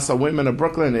Hadassah women of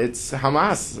Brooklyn, it's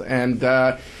Hamas. And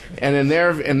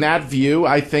in that view,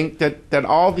 I think that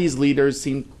all these leaders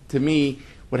seem to me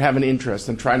would have an interest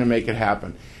in trying to make it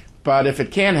happen. But if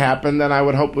it can happen, then I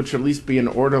would hope it should at least be an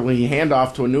orderly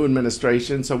handoff to a new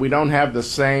administration so we don't have the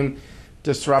same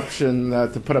disruption,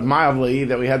 to put it mildly,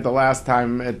 that we had the last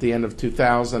time at the end of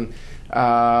 2000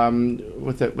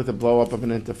 with the blow-up of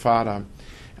an intifada.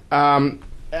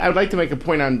 I would like to make a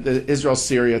point on the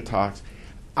Israel-Syria talks.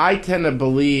 I tend to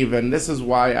believe, and this is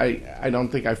why I don't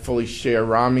think I fully share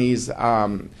Rami's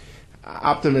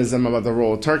optimism about the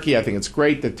role of Turkey. I think it's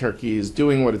great that Turkey is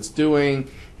doing what it's doing,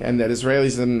 and that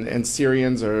Israelis and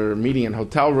Syrians are meeting in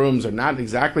hotel rooms, or not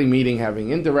exactly meeting, having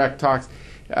indirect talks.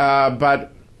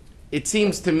 But it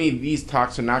seems to me these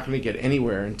talks are not going to get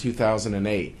anywhere in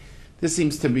 2008. This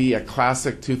seems to be a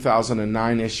classic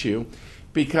 2009 issue,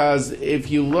 because if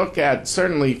you look at,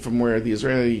 certainly from where the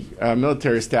Israeli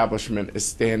military establishment is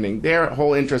standing, their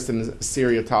whole interest in the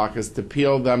Syria talk is to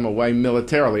peel them away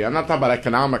militarily. I'm not talking about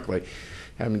economically.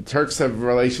 I mean, Turks have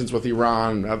relations with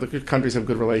Iran, other countries have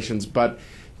good relations, but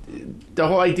the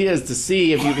whole idea is to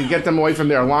see if you can get them away from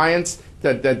their alliance,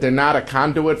 that they're not a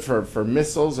conduit for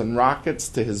missiles and rockets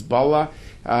to Hezbollah.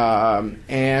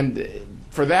 And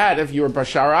for that, if you were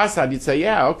Bashar Assad, you'd say,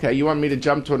 yeah, okay, you want me to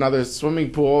jump to another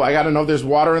swimming pool, I got to know there's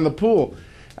water in the pool.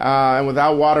 And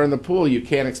without water in the pool, you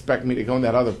can't expect me to go in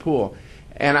that other pool.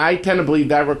 And I tend to believe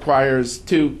that requires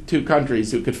two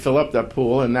countries who could fill up that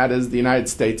pool, and that is the United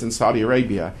States and Saudi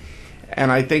Arabia. And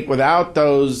I think without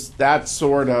that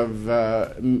sort of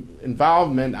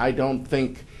involvement, I don't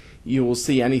think you will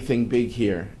see anything big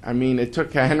here. I mean, it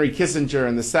took Henry Kissinger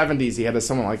in the 70s, he had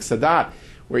someone like Sadat,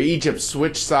 where Egypt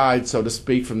switched sides, so to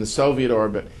speak, from the Soviet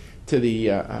orbit to the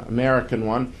American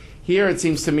one. Here, it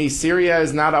seems to me, Syria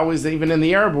is not always even in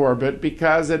the Arab orbit,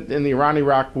 because in the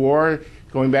Iran-Iraq war,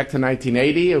 going back to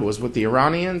 1980, it was with the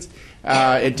Iranians.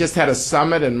 It just had a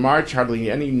summit in March.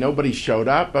 Nobody showed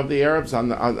up of the Arabs on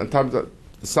top of the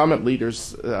summit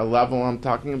leaders level I'm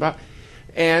talking about.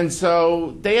 And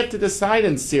so they have to decide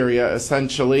in Syria,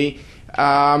 essentially,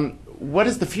 what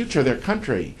is the future of their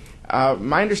country?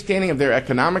 My understanding of their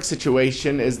economic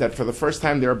situation is that for the first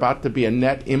time they're about to be a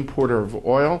net importer of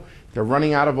oil. They're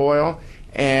running out of oil,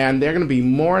 and they're going to be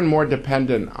more and more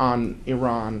dependent on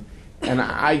Iran. And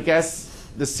I guess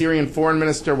the Syrian foreign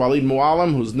minister, Walid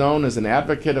Muallim, who's known as an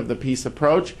advocate of the peace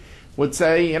approach, would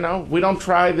say, we don't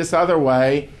try this other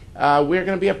way. We're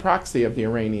going to be a proxy of the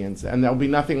Iranians, and there'll be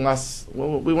nothing less.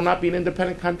 We will not be an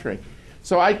independent country.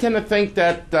 So I tend to think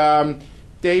that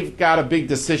they've got a big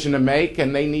decision to make,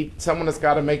 and they need someone that's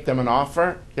got to make them an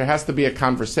offer. There has to be a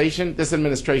conversation. This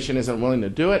administration isn't willing to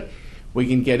do it. We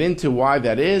can get into why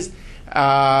that is.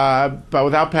 But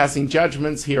without passing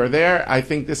judgments here or there, I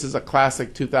think this is a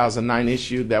classic 2009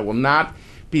 issue that will not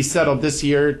be settled this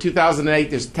year. 2008,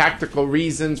 there's tactical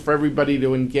reasons for everybody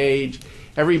to engage.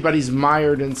 Everybody's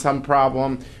mired in some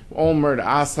problem. Olmert,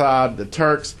 Assad, the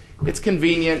Turks. It's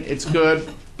convenient, it's good,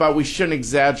 but we shouldn't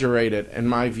exaggerate it, in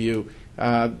my view.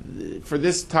 For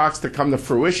this talks to come to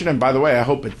fruition, and by the way, I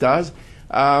hope it does,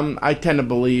 I tend to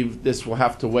believe this will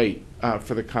have to wait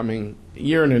for the coming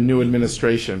year in a new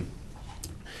administration.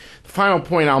 The final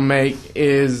point I'll make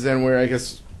is, and where I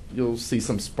guess you'll see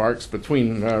some sparks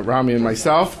between Rami and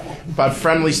myself, but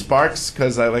friendly sparks,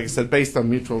 because, like I said, based on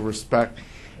mutual respect.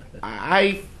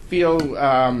 I feel,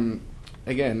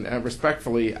 again,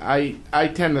 respectfully, I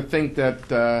tend to think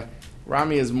that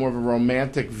Rami has more of a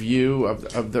romantic view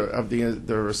of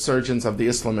the resurgence of the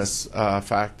Islamist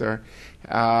factor.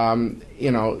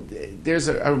 There's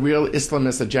a real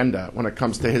Islamist agenda when it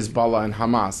comes to Hezbollah and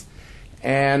Hamas.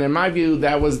 And in my view,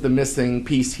 that was the missing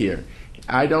piece here.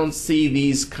 I don't see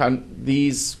these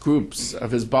groups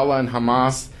of Hezbollah and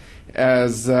Hamas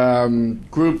as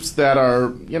groups that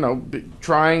are,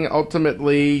 trying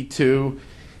ultimately to,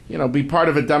 be part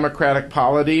of a democratic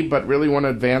polity, but really want to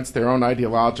advance their own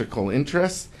ideological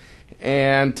interess.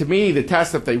 And to me, the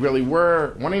test, if they really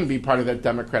were wanting to be part of that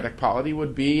democratic polity,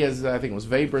 would be, as I think it was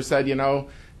Weber said,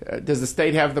 does the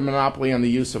state have the monopoly on the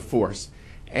use of force?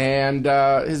 And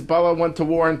Hezbollah went to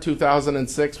war in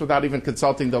 2006 without even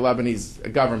consulting the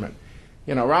Lebanese government.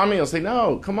 Rami will say,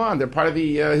 no, come on, they're part of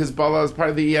the Hezbollah is part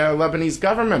of the Lebanese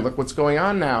government. Look what's going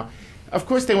on now. Of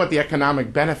course, they want the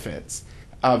economic benefits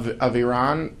of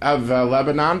Lebanon,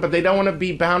 but they don't want to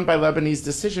be bound by Lebanese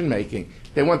decision making.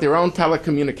 They want their own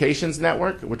telecommunications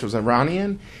network, which was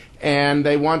Iranian, and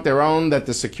they want their own, that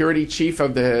the security chief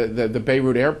of the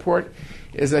Beirut airport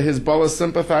is a Hezbollah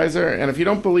sympathizer. And if you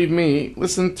don't believe me,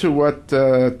 listen to what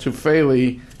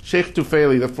Sheikh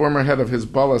Tufaili, the former head of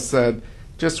Hezbollah, said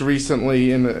just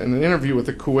recently in an interview with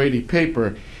a Kuwaiti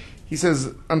paper. He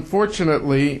says,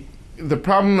 unfortunately, the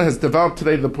problem has developed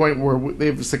today to the point where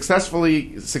they've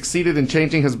successfully succeeded in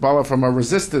changing Hezbollah from a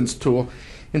resistance tool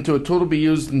into a tool to be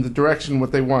used in the direction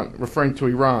what they want, referring to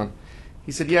Iran.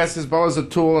 He said, yes, Hezbollah is a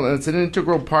tool, and it's an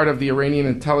integral part of the Iranian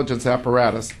intelligence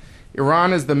apparatus.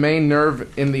 Iran is the main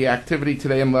nerve in the activity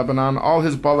today in Lebanon. All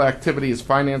Hezbollah activity is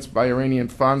financed by Iranian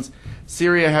funds.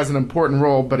 Syria has an important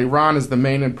role, but Iran is the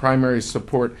main and primary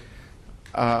support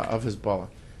of Hezbollah.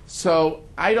 So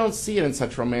I don't see it in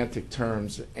such romantic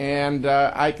terms. And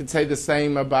I could say the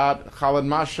same about Khalid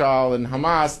Mashal and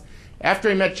Hamas. After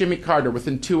he met Jimmy Carter,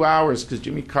 within 2 hours, because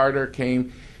Jimmy Carter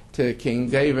came to King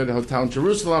David Hotel in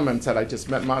Jerusalem and said, I just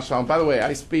met Mashal. And by the way,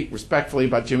 I speak respectfully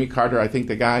about Jimmy Carter. I think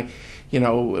the guy,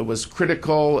 was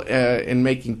critical in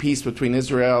making peace between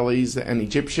Israelis and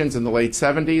Egyptians in the late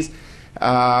 70s.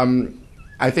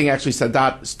 I think actually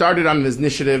Sadat started on his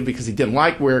initiative because he didn't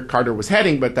like where Carter was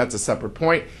heading, but that's a separate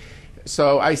point.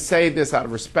 So I say this out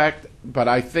of respect, but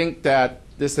I think that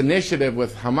this initiative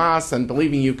with Hamas and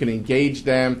believing you can engage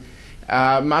them,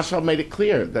 Mashal made it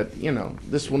clear that,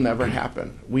 this will never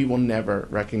happen. We will never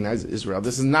recognize Israel.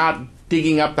 This is not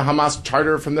digging up the Hamas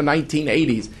charter from the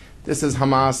 1980s. This is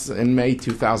Hamas in May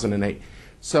 2008.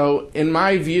 So in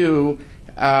my view,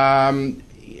 a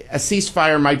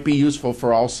ceasefire might be useful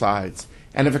for all sides.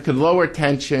 And if it could lower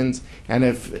tensions and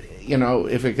if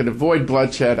it could avoid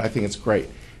bloodshed, I think it's great.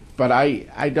 But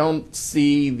I don't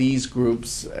see these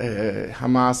groups,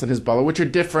 Hamas and Hezbollah, which are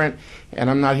different,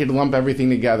 and I'm not here to lump everything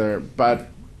together, but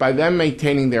by them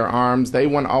maintaining their arms, they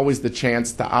want always the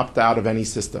chance to opt out of any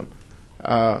system.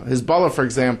 Hezbollah, for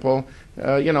example,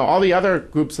 all the other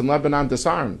groups in Lebanon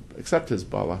disarmed, except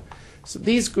Hezbollah. So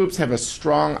these groups have a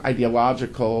strong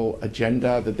ideological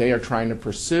agenda that they are trying to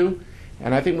pursue,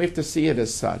 and I think we have to see it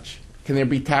as such. Can there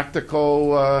be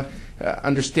tactical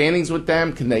understandings with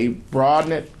them? Can they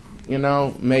broaden it?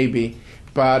 Maybe.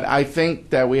 But I think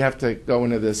that we have to go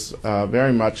into this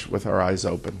very much with our eyes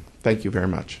open. Thank you very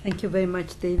much. Thank you very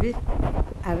much, David.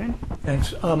 Aaron?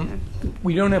 Thanks.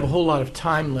 We don't have a whole lot of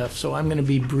time left, so I'm going to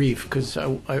be brief because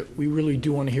we really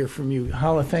do want to hear from you.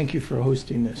 Hala, thank you for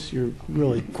hosting this. You're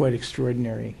really quite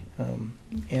extraordinary.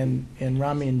 And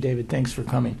Rami and David, thanks for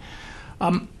coming.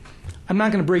 I'm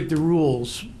not going to break the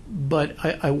rules, but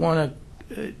I want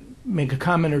to make a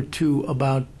comment or two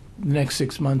about the next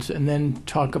 6 months and then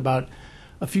talk about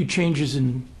a few changes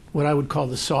in what I would call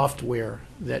the software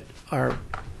that are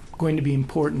going to be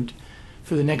important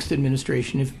for the next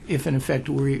administration if in effect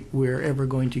we're ever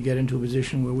going to get into a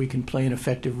position where we can play an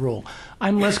effective role.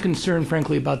 I'm less concerned,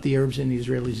 frankly, about the Arabs and the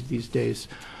Israelis these days,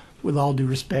 with all due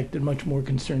respect, and much more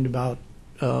concerned about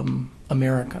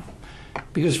America.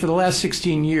 Because for the last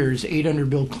 16 years, 8 under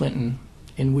Bill Clinton,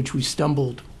 in which we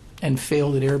stumbled and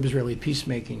failed at Arab-Israeli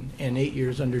peacemaking, and 8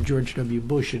 years under George W.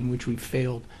 Bush, in which we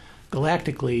failed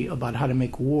galactically about how to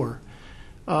make war,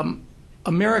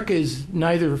 America is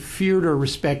neither feared or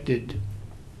respected,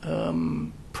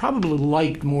 probably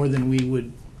liked more than we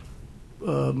would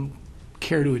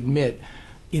care to admit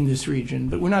in this region,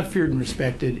 but we're not feared and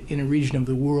respected in a region of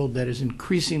the world that is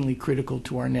increasingly critical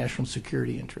to our national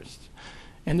security interests.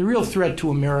 And the real threat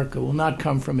to America will not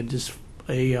come from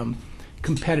a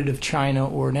competitive China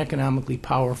or an economically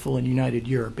powerful and united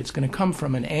Europe. It's going to come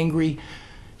from an angry,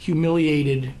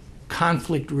 humiliated,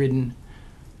 conflict-ridden,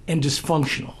 and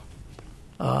dysfunctional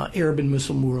Arab and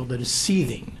Muslim world that is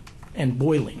seething and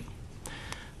boiling.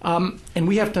 And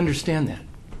we have to understand that.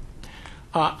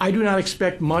 I do not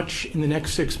expect much in the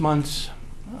next 6 months.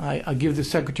 I give the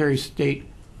Secretary of State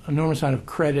an enormous amount of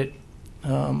credit.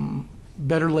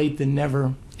 Better late than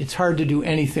never. It's hard to do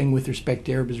anything with respect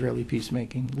to Arab-Israeli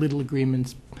peacemaking. Little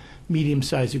agreements,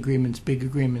 medium-sized agreements, big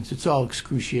agreements. It's all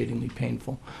excruciatingly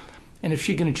painful. And if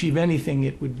she can achieve anything,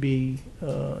 it would be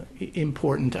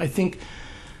important. I think,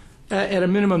 at a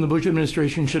minimum, the Bush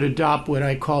administration should adopt what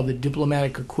I call the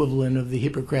diplomatic equivalent of the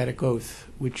Hippocratic Oath,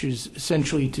 which is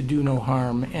essentially to do no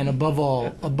harm, and above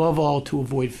all, to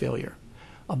avoid failure.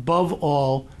 Above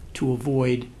all, to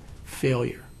avoid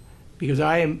failure. Because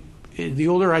the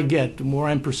older I get, the more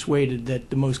I'm persuaded that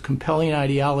the most compelling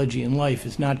ideology in life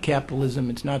is not capitalism,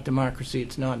 it's not democracy,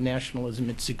 it's not nationalism,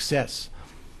 it's success.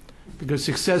 Because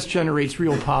success generates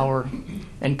real power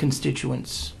and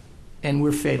constituents, and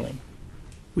we're failing.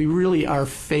 We really are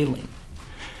failing.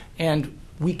 And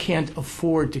we can't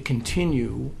afford to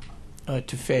continue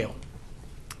to fail.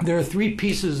 There are 3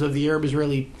 pieces of the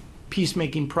Arab-Israeli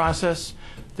peacemaking process.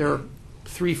 There are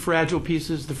 3 fragile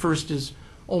pieces. The first is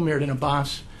Olmert and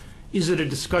Abbas. Is it a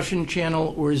discussion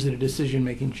channel or is it a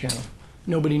decision-making channel?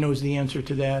 Nobody knows the answer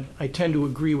to that. I tend to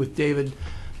agree with David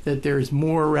that there is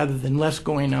more rather than less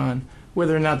going on.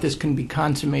 Whether or not this can be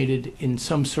consummated in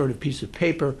some sort of piece of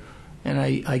paper, and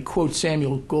I quote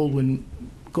Samuel Goldwyn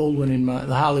in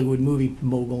the Hollywood movie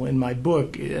mogul in my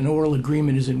book, an oral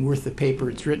agreement isn't worth the paper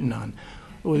it's written on.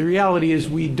 Well, the reality is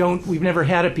we've never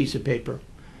had a piece of paper.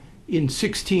 In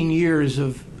 16 years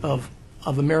of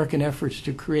American efforts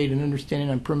to create an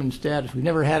understanding on permanent status, we've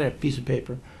never had a piece of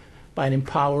paper by an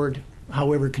empowered,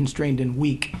 however constrained and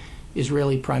weak,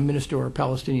 Israeli prime minister or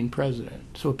Palestinian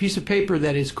president. So a piece of paper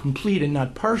that is complete and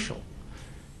not partial,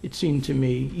 it seemed to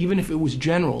me, even if it was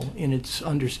general in its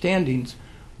understandings,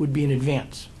 would be an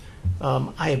advance.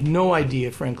 I have no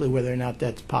idea, frankly, whether or not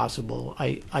that's possible.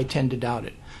 I tend to doubt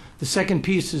it. The second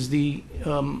piece is the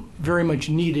very much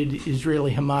needed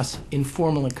Israeli-Hamas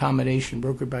informal accommodation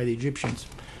brokered by the Egyptians.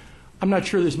 I'm not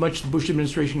sure there's much the Bush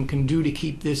administration can do to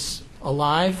keep this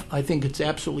alive. I think it's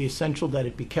absolutely essential that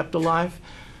it be kept alive.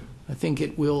 I think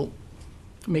it will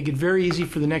make it very easy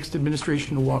for the next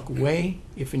administration to walk away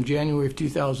if in January of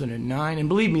 2009, and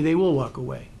believe me, they will walk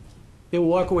away. They will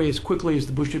walk away as quickly as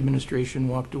the Bush administration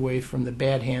walked away from the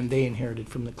bad hand they inherited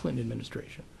from the Clinton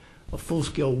administration. A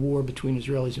full-scale war between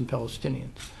Israelis and Palestinians,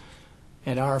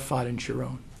 and Arafat and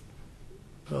Sharon.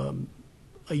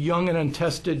 A young and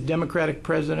untested Democratic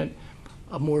president,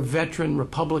 a more veteran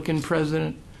Republican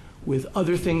president with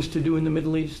other things to do in the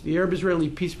Middle East. The Arab-Israeli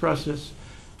peace process,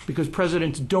 because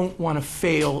presidents don't want to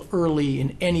fail early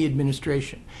in any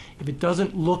administration. If it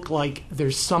doesn't look like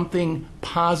there's something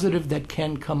positive that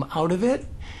can come out of it,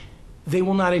 they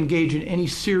will not engage in any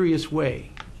serious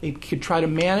way. They could try to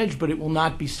manage, but it will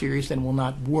not be serious and will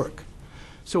not work.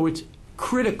 So it's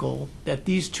critical that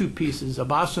these 2 pieces,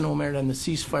 Abbas and Olmert, and the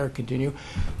ceasefire continue.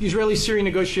 The Israeli-Syrian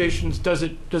negotiations, does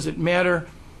it matter?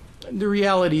 The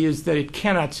reality is that it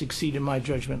cannot succeed, in my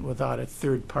judgment, without a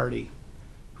third party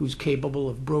who's capable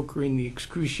of brokering the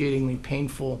excruciatingly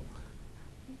painful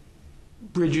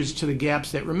bridges to the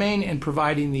gaps that remain and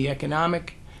providing the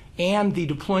economic and the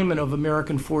deployment of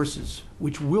American forces,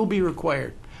 which will be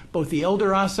required. Both the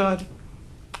elder Assad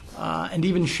and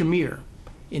even Shamir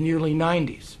in the early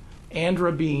 90s, and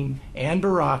Rabin and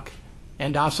Barak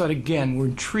and Assad again were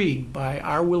intrigued by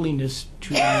our willingness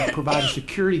to provide a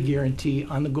security guarantee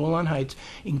on the Golan Heights,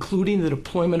 including the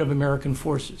deployment of American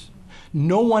forces.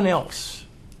 No one else,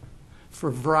 for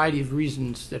a variety of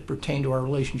reasons that pertain to our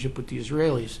relationship with the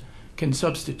Israelis, can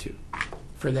substitute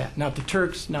for that. Not the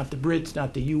Turks, not the Brits,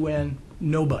 not the UN,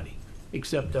 nobody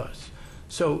except us.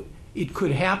 So it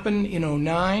could happen in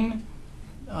 2009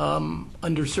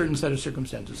 under a certain set of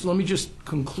circumstances. So let me just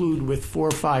conclude with 4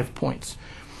 or 5 points.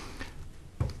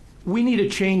 We need a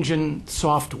change in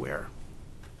software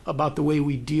about the way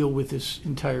we deal with this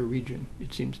entire region,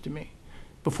 it seems to me.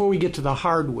 Before we get to the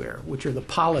hardware, which are the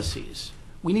policies,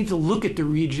 we need to look at the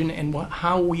region and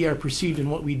how we are perceived and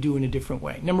what we do in a different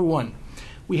way. Number 1,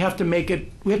 we have to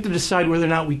decide whether or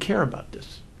not we care about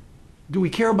this. Do we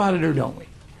care about it or don't we?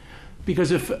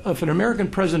 Because if an American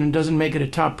president doesn't make it a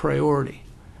top priority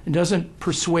and doesn't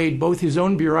persuade both his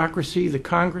own bureaucracy, the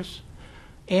Congress,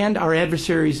 and our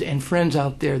adversaries and friends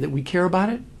out there that we care about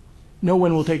it, no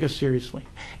one will take us seriously.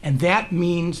 And that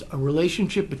means a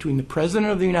relationship between the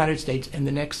President of the United States and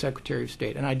the next Secretary of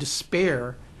State. And I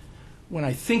despair when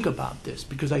I think about this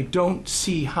because I don't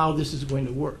see how this is going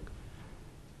to work.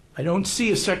 I don't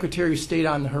see a Secretary of State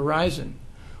on the horizon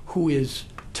who is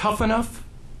tough enough,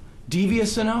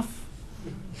 devious enough,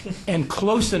 and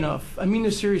close enough, I mean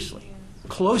this seriously,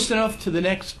 close enough to the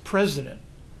next president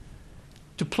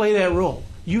to play that role.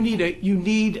 You need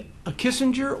a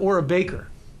Kissinger or a Baker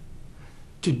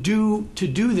to do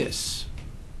this.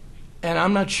 And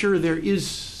I'm not sure there is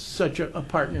such a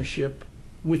partnership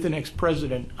with the next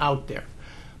president out there.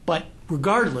 But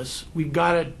regardless, we've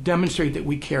got to demonstrate that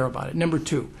we care about it. Number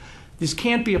two, this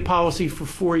can't be a policy for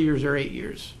 4 years or 8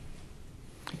 years.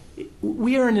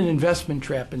 We are in an investment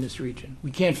trap in this region.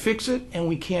 We can't fix it, and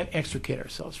we can't extricate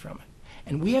ourselves from it.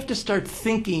 And we have to start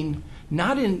thinking,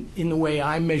 not in the way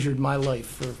I measured my life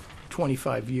for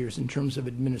 25 years in terms of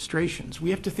administrations.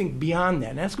 We have to think beyond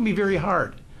that. And that's going to be very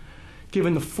hard,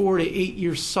 given the 4 to 8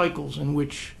 year cycles in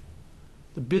which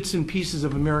the bits and pieces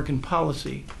of American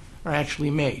policy are actually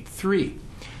made. 3,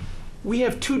 we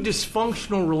have 2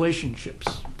 dysfunctional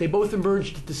relationships. They both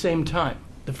emerged at the same time.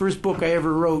 The first book I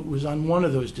ever wrote was on one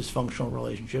of those dysfunctional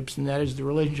relationships, and that is the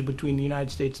relationship between the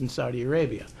United States and Saudi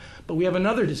Arabia. But we have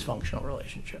another dysfunctional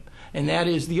relationship, and that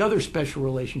is the other special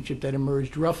relationship that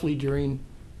emerged roughly during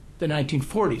the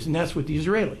 1940s, and that's with the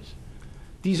Israelis.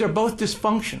 These are both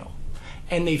dysfunctional,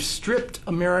 and they've stripped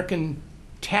American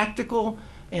tactical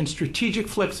and strategic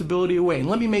flexibility away. And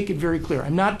let me make it very clear.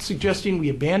 I'm not suggesting we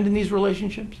abandon these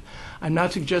relationships. I'm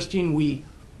not suggesting we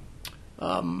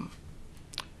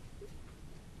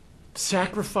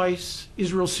sacrifice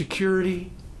Israel's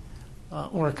security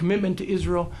or a commitment to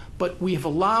Israel, but we have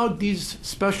allowed these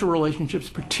special relationships,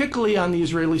 particularly on the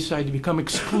Israeli side, to become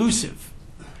exclusive.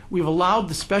 We've allowed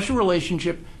the special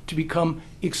relationship to become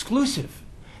exclusive.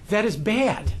 That is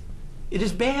bad. It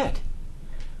is bad.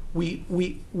 We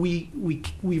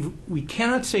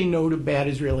cannot say no to bad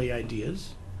Israeli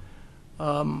ideas.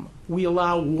 We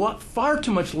allow far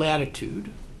too much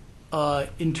latitude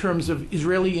in terms of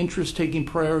Israeli interests taking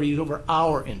priorities over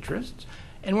our interests,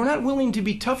 and we're not willing to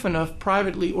be tough enough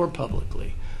privately or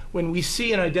publicly when we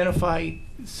see and identify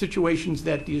situations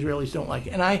that the Israelis don't like,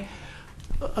 and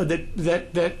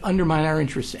that undermine our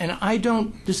interests. And I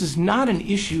don't. This is not an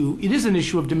issue. It is an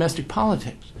issue of domestic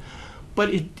politics, but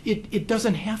it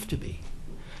doesn't have to be,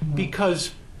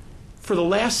 because for the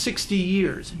last 60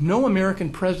 years, no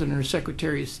American president or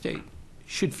secretary of state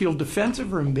should feel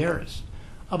defensive or embarrassed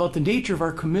about the nature of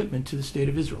our commitment to the state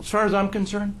of Israel. As far as I'm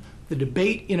concerned, the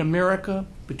debate in America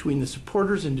between the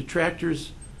supporters and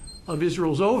detractors of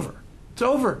Israel is over. It's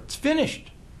over. It's finished.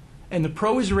 And the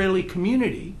pro-Israeli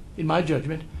community, in my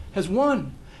judgment, has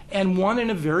won, and won in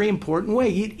a very important way.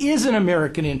 It is an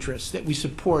American interest that we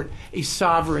support a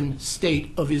sovereign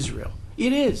state of Israel.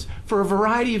 It is, for a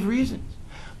variety of reasons.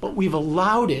 But we've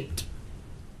allowed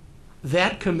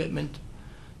that commitment,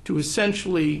 to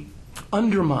essentially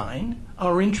undermine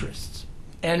our interests,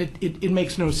 and it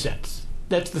makes no sense.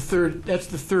 That's the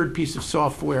third piece of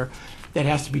software that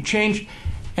has to be changed,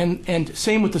 and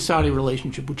same with the Saudi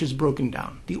relationship, which is broken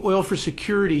down. The oil for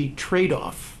security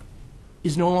trade-off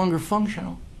is no longer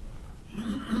functional,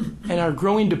 and our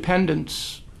growing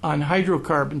dependence on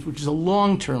hydrocarbons, which is a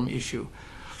long-term issue,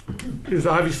 is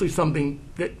obviously something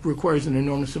that requires an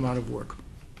enormous amount of work.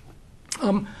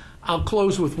 I'll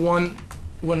close with one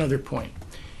other point.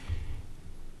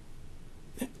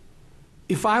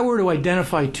 If I were to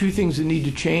identify 2 things that need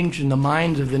to change in the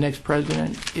minds of the next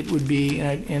president, it would be,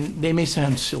 and they may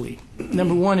sound silly.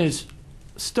 Number 1 is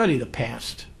study the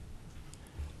past.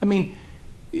 I mean,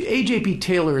 A.J.P.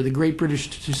 Taylor, the great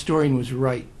British historian, was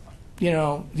right. You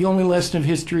know, the only lesson of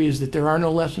history is that there are no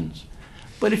lessons.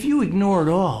 But if you ignore it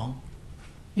all,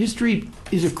 history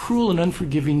is a cruel and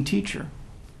unforgiving teacher.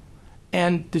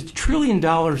 And the $1 trillion,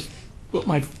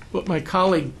 what my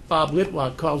colleague Bob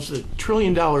Litwack calls the $1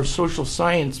 trillion social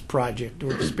science project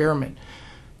or experiment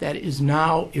that is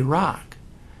now Iraq,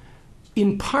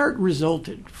 in part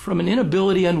resulted from an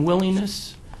inability,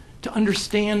 unwillingness to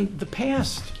understand the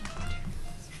past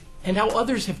and how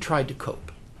others have tried to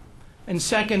cope. And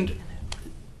second,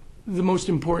 the most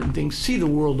important thing, see the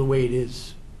world the way it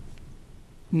is,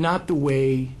 not the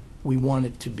way we want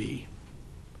it to be.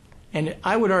 And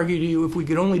I would argue to you, if we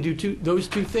could only do those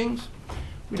 2 things,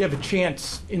 we'd have a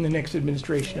chance in the next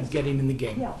administration of getting in the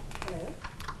game.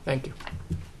 Thank you.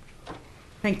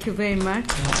 Thank you very much.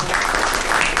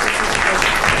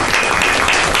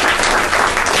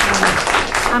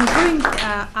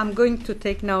 I'm going to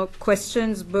take now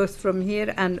questions both from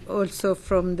here and also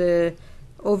from the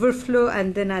overflow,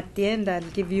 and then at the end I'll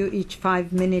give you each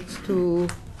 5 minutes to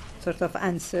sort of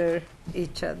answer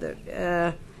each other.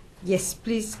 Yes,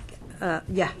 please.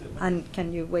 And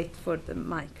can you wait for the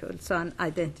mic also and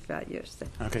identify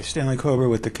yourself? Okay, Stanley Khouri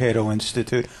with the Cato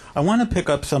Institute. I want to pick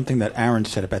up something that Aaron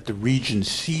said about the Region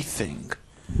C thing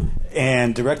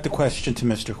and direct the question to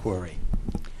Mr. Khouri.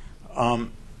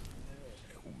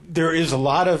 There is a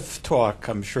lot of talk,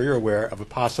 I'm sure you're aware, of a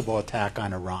possible attack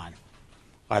on Iran.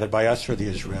 either by us or the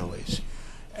Israelis.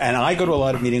 And I go to a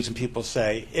lot of meetings and people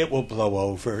say, it will blow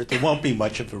over. There won't be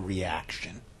much of a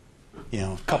reaction.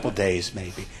 A couple days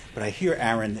maybe. But I hear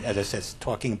Aaron, as I said,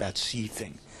 talking about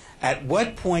seething. At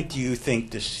what point do you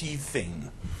think the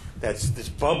seething, that's this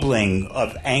bubbling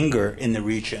of anger in the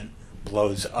region,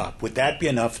 blows up? Would that be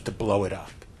enough to blow it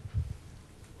up?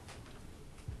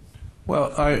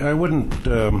 Well, I wouldn't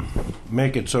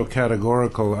make it so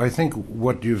categorical. I think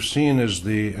what you've seen is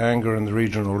the anger in the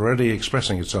region already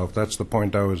expressing itself. That's the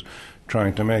point I was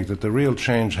trying to make, that the real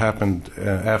change happened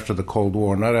after the Cold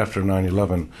War, not after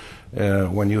 9/11,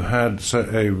 when you had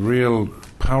a real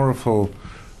powerful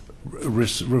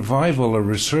revival or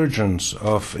resurgence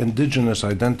of indigenous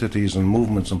identities and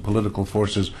movements and political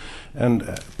forces,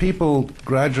 and people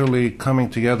gradually coming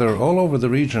together all over the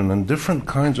region in different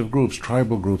kinds of groups,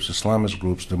 tribal groups, Islamist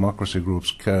groups, democracy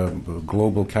groups,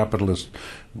 global capitalist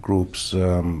groups,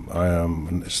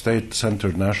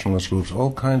 state-centered nationalist groups,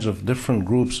 all kinds of different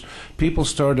groups. People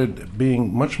started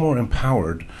being much more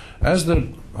empowered as the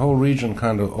whole region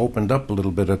kind of opened up a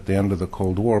little bit at the end of the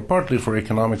Cold War, partly for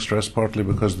economic stress, partly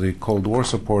because the Cold War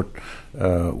support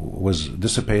was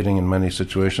dissipating in many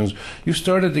situations. You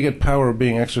started to get power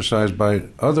being exercised by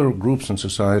other groups in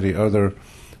society other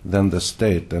than the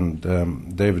state. And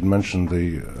David mentioned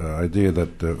the idea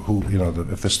that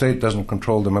if the state doesn't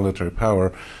control the military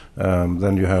power,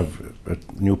 then you have a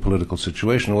new political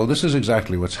situation. Well, this is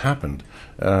exactly what's happened.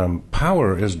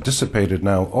 Power is dissipated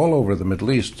now all over the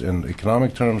Middle East in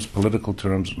economic terms, political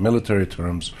terms, military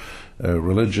terms,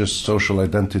 religious, social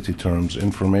identity terms,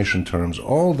 information terms.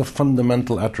 All the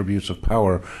fundamental attributes of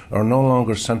power are no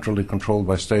longer centrally controlled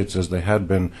by states as they had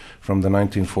been from the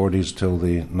 1940s till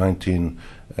the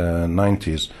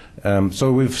 1990s.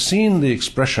 So we've seen the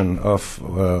expression of,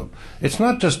 it's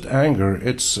not just anger,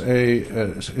 it's a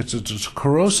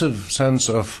corrosive sense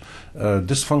of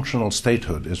dysfunctional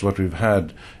statehood is what we've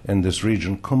had in this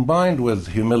region, combined with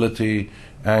humility,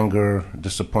 anger,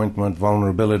 disappointment,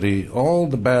 vulnerability, all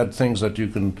the bad things that you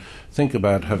can think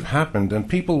about have happened, and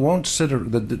people won't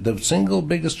the single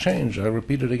biggest change, I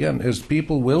repeat it again, is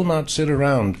people will not sit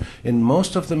around in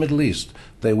most of the Middle East.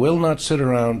 They will not sit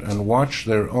around and watch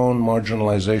their own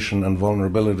marginalization and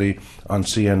vulnerability on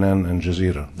CNN and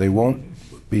Jazeera. They won't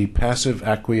be passive,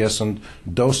 acquiescent,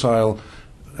 docile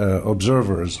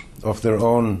observers of their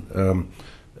own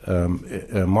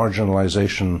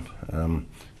marginalization.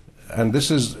 And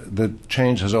this is, the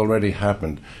change has already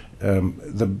happened.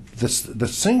 The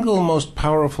single most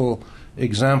powerful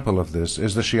example of this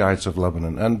is the Shiites of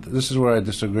Lebanon. And this is where I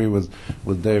disagree with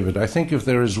David. I think if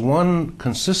there is one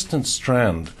consistent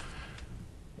strand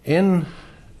in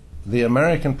the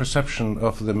American perception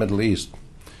of the Middle East,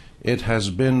 it has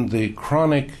been the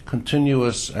chronic,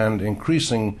 continuous, and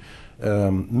increasing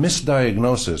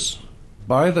misdiagnosis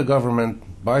by the government,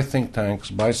 by think tanks,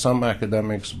 by some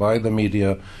academics, by the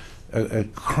media, a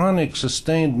chronic,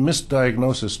 sustained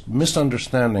misdiagnosis,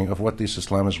 misunderstanding of what these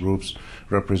Islamist groups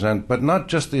represent, but not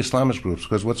just the Islamist groups,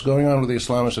 because what's going on with the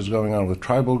Islamists is going on with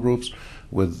tribal groups,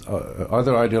 with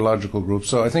other ideological groups.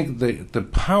 So I think the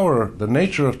power, the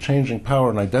nature of changing power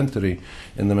and identity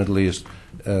in the Middle East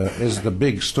is the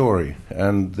big story.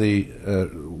 And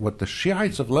what the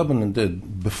Shiites of Lebanon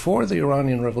did before the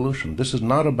Iranian Revolution, this is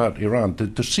not about Iran.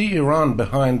 To see Iran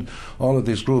behind all of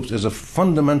these groups is a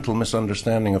fundamental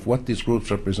misunderstanding of what these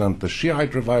groups represent. The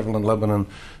Shiite revival in Lebanon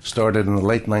started in the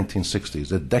late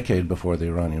 1960s, a decade before the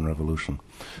Iranian Revolution.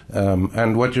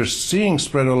 And what you're seeing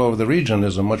spread all over the region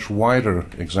is a much wider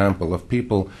example of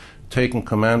people taking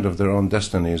command of their own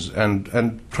destinies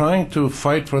and trying to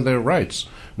fight for their rights.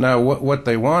 Now, what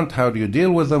they want, how do you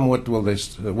deal with them? What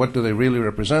do they really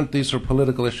represent? These are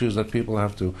political issues that people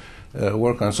have to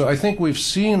work on. So I think we've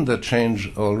seen the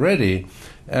change already,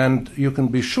 and you can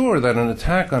be sure that an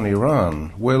attack on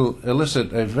Iran will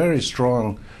elicit a very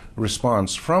strong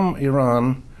response from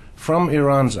Iran, from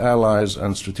Iran's allies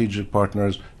and strategic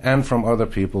partners, and from other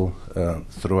people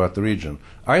throughout the region.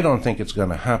 I don't think it's going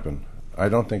to happen.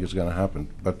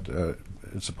 But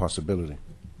it's a possibility.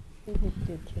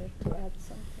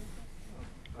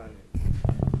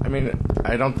 I mean,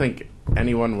 I don't think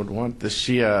anyone would want the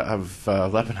Shia of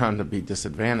Lebanon to be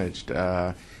disadvantaged.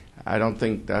 I don't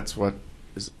think that's what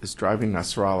is driving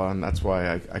Nasrallah, and that's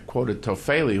why I quoted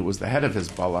Tofeli, who was the head of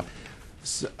Hezbollah.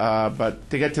 But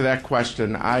to get to that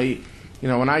question,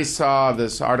 when I saw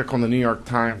this article in the New York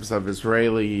Times of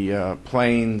Israeli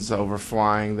planes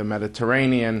overflying the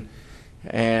Mediterranean,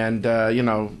 and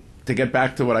to get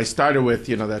back to what I started with,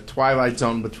 that twilight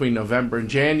zone between November and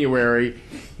January,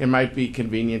 it might be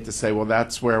convenient to say, well,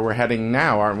 that's where we're heading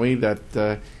now, aren't we?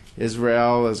 That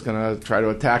Israel is going to try to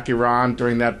attack Iran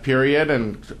during that period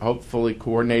and hopefully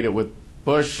coordinate it with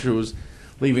Bush, who's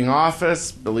leaving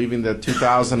office, believing that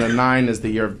 2009 is the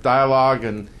year of dialogue,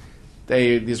 and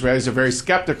the Israelis are very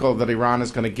skeptical that Iran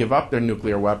is going to give up their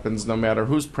nuclear weapons no matter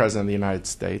who's president of the United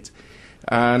States,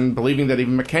 and believing that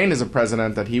even McCain is a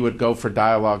president, that he would go for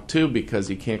dialogue too, because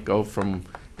you can't go from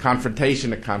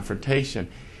confrontation to confrontation.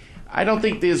 I don't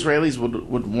think the Israelis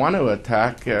would want to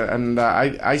attack, and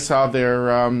I saw their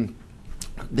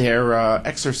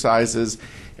exercises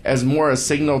as more a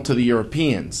signal to the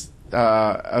Europeans,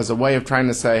 as a way of trying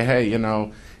to say, hey, you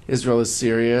know, Israel is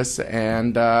serious,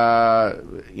 and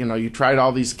you know, you tried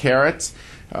all these carrots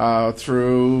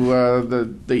through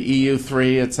the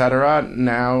EU3, etc.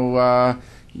 Now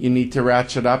you need to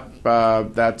ratchet up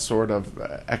that sort of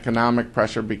economic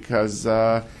pressure, because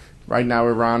right now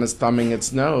Iran is thumbing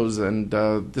its nose, and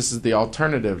this is the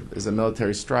alternative, is a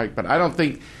military strike. But I don't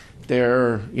think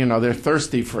they're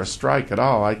thirsty for a strike at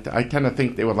all. I tend to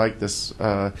think they would like this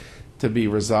to be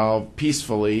resolved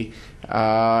peacefully.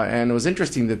 And it was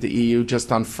interesting that the EU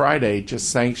just on Friday just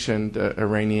sanctioned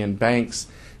Iranian banks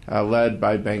led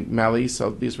by Bank Melli. So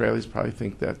the Israelis probably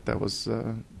think that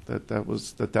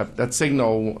that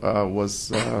signal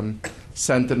was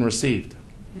sent and received.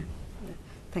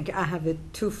 Thank you. I have a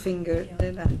two-finger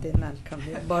there, and then I'll come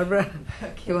here. Barbara,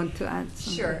 you want to add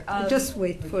something? Sure. Just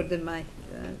wait for the mic.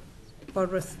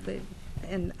 Barbara,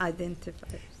 and identify.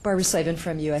 Barbara Slavin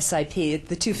from USIP.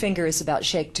 The two-finger is about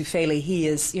Sheikh Tufayli. He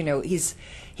is,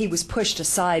 he was pushed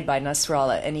aside by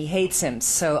Nasrallah, and he hates him.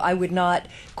 So I would not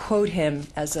quote him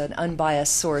as an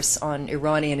unbiased source on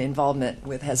Iranian involvement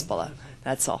with Hezbollah.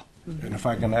 That's all. And if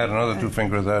I can add another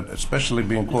two-finger to that, especially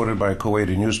being quoted by a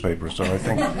Kuwaiti newspaper. So I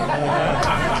think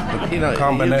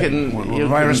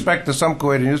my respect to some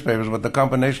Kuwaiti newspapers, but the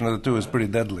combination of the two is pretty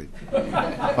deadly.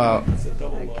 Well,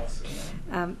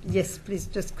 yes, please,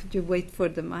 just could you wait for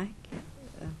the mic?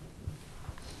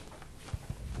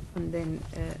 And then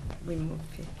we move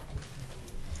here.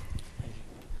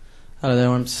 Hello there,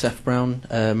 I'm Seth Brown,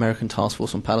 American Task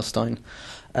Force on Palestine.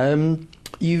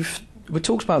 We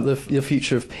talked about the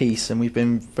future of peace, and we've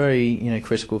been very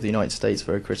critical of the United States,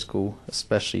 very critical,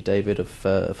 especially David, of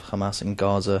Hamas in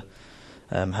Gaza,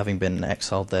 having been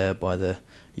exiled there by the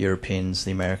Europeans,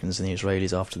 the Americans and the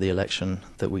Israelis after the election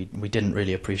that we didn't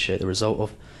really appreciate the result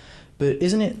of. But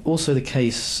isn't it also the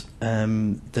case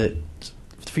that the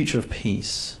future of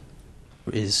peace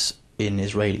is in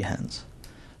Israeli hands?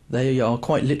 They are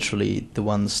quite literally the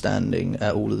ones standing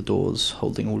at all of the doors,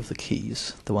 holding all of the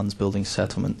keys, the ones building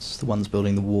settlements, the ones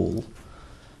building the wall,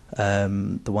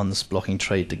 the ones blocking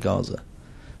trade to Gaza.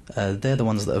 They're the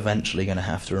ones that are eventually going to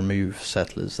have to remove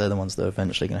settlers. They're the ones that are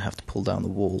eventually going to have to pull down the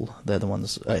wall. They're the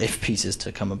ones, if peace is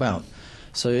to come about.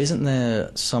 So isn't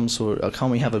there some sort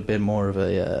can't we have a bit more of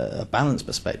a balanced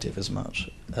perspective as much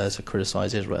to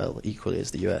criticise Israel equally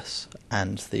as the US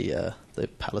and the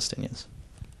Palestinians?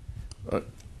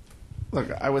 Look,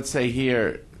 I would say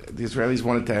here, the Israelis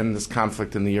wanted to end this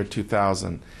conflict in the year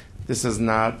 2000. This is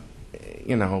not,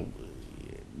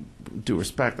 due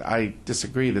respect, I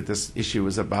disagree that this issue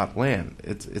is about land.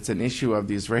 It's an issue of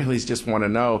the Israelis just want to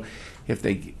know if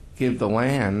they give the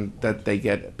land that they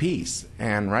get peace.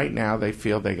 And right now they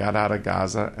feel they got out of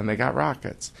Gaza and they got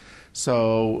rockets.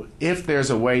 So if there's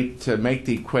a way to make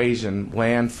the equation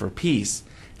land for peace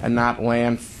and not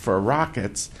land for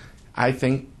rockets, I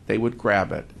think they would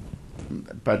grab it.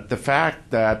 But the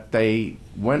fact that they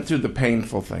went through the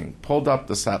painful thing, pulled up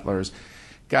the settlers,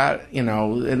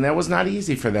 and that was not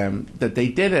easy for them, that they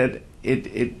did it,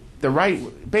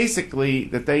 basically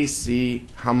that they see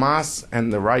Hamas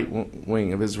and the right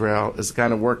wing of Israel is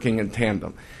kind of working in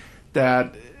tandem.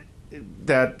 That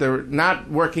they're not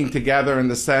working together in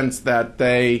the sense that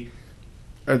they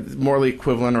are morally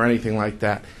equivalent or anything like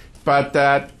that, but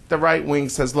that the right wing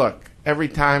says, look, every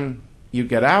time you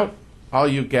get out, all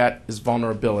you get is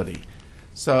vulnerability.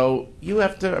 So you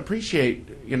have to appreciate,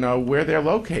 where they're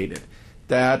located,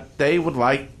 that they would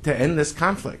like to end this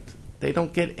conflict. They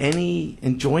don't get any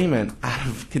enjoyment out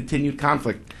of continued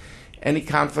conflict. Any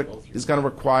conflict is going to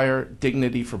require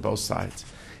dignity for both sides.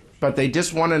 But they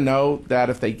just want to know that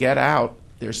if they get out,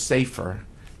 they're safer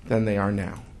than they are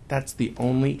now. That's the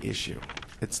only issue.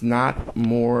 It's not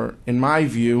more, in my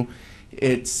view,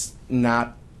 it's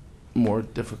not more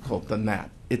difficult than that.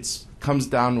 It comes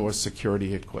down to a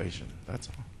security equation. That's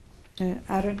all.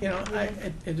 Aaron?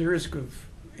 At the risk of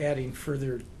adding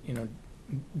further,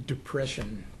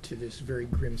 depression to this very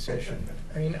grim session,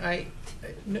 I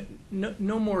mean,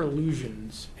 no more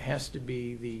illusions has to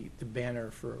be the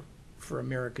banner for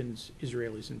Americans,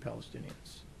 Israelis, and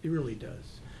Palestinians. It really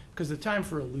does. because the time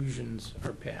for illusions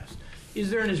are past. Is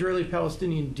there an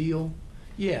Israeli-Palestinian deal?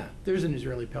 Yeah, there's an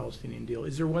Israeli-Palestinian deal.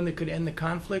 Is there one that could end the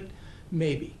conflict?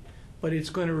 Maybe. But it's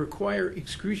going to require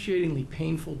excruciatingly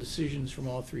painful decisions from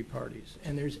all three parties.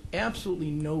 And there's absolutely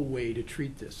no way to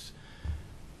treat this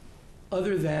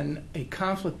other than a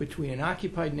conflict between an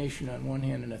occupied nation on one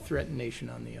hand and a threatened nation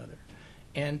on the other.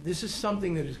 And this is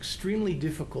something that is extremely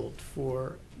difficult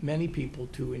for many people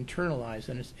to internalize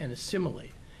and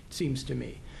assimilate, it seems to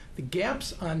me. The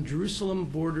gaps on Jerusalem,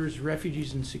 borders,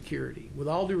 refugees, and security, with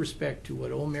all due respect to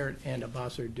what Omer and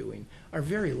Abbas are doing, are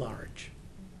very large.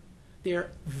 They are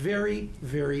very,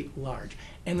 very large.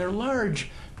 And they're large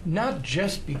not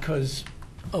just because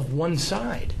of one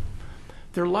side.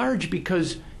 They're large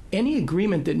because any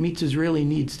agreement that meets Israeli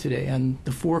needs today on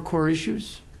the four core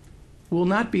issues will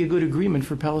not be a good agreement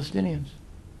for Palestinians.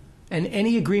 And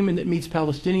any agreement that meets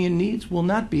Palestinian needs will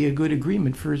not be a good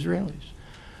agreement for Israelis.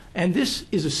 And this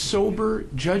is a sober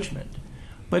judgment,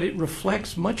 but it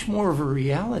reflects much more of a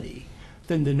reality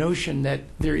than the notion that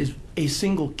there is a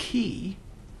single key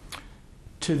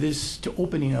to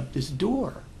opening up this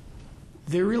door.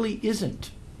 There really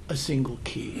isn't a single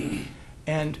key.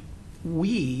 And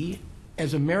we,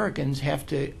 as Americans, have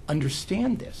to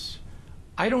understand this.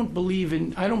 I don't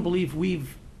believe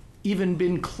we've even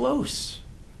been close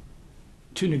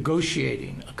to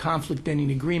negotiating a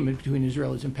conflict-ending agreement between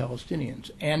Israelis and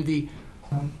Palestinians. And the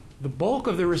bulk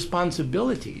of the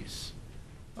responsibilities,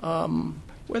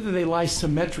 whether they lie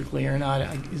symmetrically or not,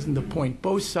 isn't the point.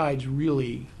 Both sides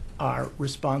really are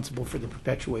responsible for the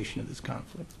perpetuation of this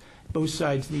conflict. Both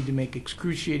sides need to make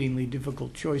excruciatingly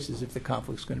difficult choices if the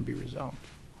conflict's going to be resolved.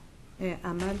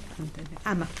 Amal.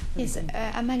 Yes,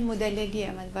 Amal Mudallali,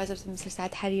 I'm advisor to Mr.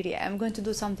 Saad Hariri. I'm going to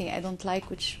do something I don't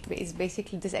like, which is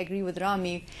basically disagree with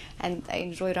Rami, and I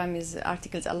enjoy Rami's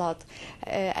articles a lot.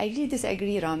 I really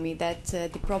disagree, Rami, that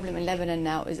the problem in Lebanon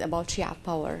now is about Shia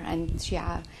power and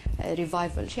Shia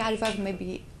revival. Shia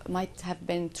revival might have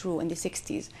been true in the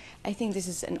 60s. I think this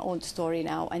is an old story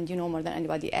now, and you know more than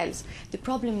anybody else. The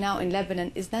problem now in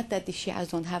Lebanon is not that the Shias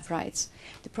don't have rights.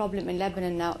 The problem in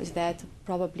Lebanon now is that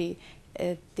probably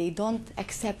they don't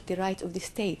accept the right of the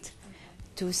state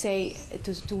to say,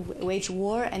 to wage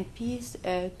war and peace,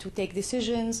 to take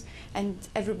decisions. And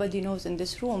everybody knows in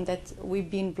this room that we've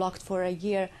been blocked for a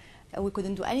year. We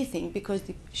couldn't do anything because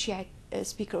the Shia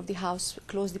Speaker of the House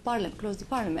closed the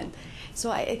parliament.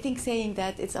 So I think saying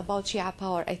that it's about Shia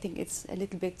power, I think it's a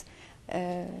little bit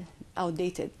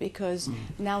outdated, because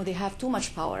now they have too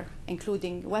much power,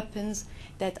 including weapons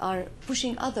that are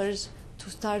pushing others to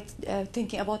start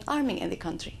thinking about arming in the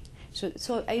country.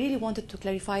 So I really wanted to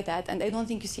clarify that, and I don't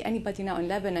think you see anybody now in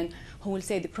Lebanon who will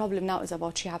say the problem now is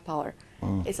about Shia power.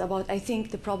 It's about, I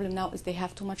think the problem now is they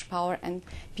have too much power and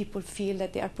people feel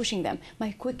that they are pushing them.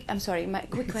 My quick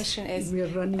question is,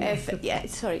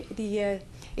 the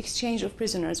exchange of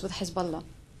prisoners with Hezbollah,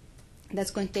 that's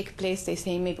going to take place, they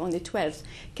say, maybe on the 12th.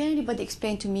 Can anybody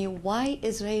explain to me why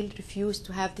Israel refused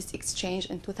to have this exchange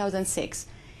in 2006?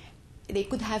 They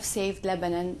could have saved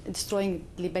Lebanon, destroying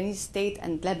the Lebanese state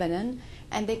and Lebanon,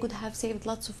 and they could have saved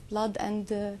lots of blood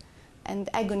and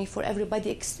agony for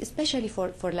everybody, especially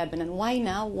for Lebanon. Why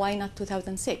now? Why not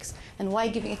 2006? And why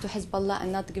giving it to Hezbollah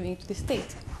and not giving it to the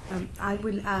state? I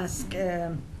will ask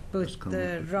both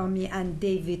Rami and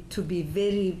David to be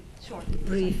very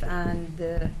brief.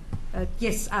 And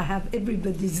yes, I have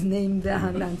everybody's name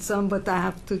down and some, but I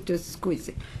have to just squeeze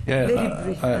it. Yeah, very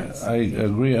brief I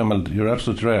agree, Amal. You're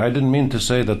absolutely right. I didn't mean to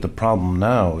say that the problem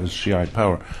now is Shiite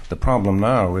power. The problem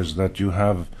now is that you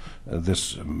have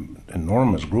this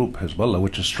enormous group, Hezbollah,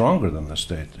 which is stronger than the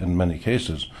state in many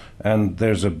cases. And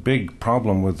there's a big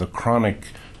problem with the chronic,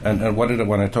 and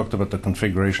when I talked about the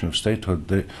configuration of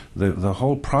statehood, the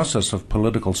whole process of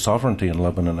political sovereignty in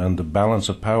Lebanon and the balance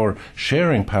of power,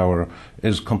 sharing power,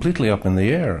 is completely up in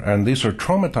the air. And these are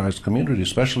traumatized communities,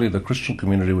 especially the Christian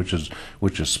community, which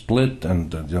is split,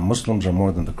 and the Muslims are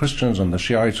more than the Christians, and the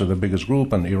Shiites are the biggest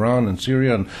group, and Iran and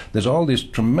Syria, and there's all these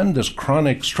tremendous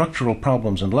chronic structural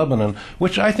problems in Lebanon,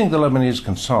 which I think the Lebanese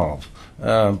can solve.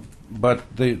 But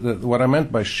what I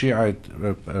meant by Shiite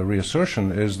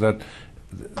reassertion is that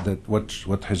what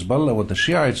Hezbollah, what the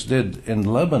Shiites did in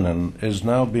Lebanon, is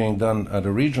now being done at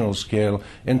a regional scale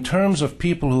in terms of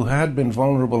people who had been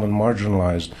vulnerable and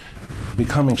marginalized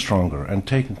becoming stronger and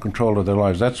taking control of their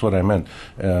lives. That's what I meant.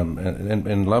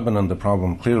 In Lebanon, the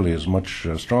problem clearly is much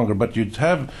stronger, but you'd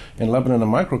have in Lebanon a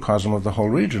microcosm of the whole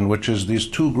region, which is these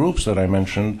two groups that I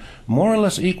mentioned, more or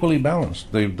less equally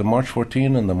balanced. The March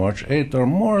 14 and the March 8 are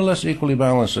more or less equally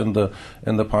balanced in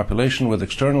the population, with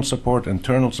external support,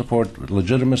 internal support,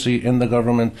 legitimacy in the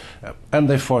government, and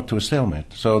they fought to a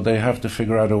stalemate. So they have to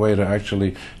figure out a way to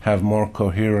actually have more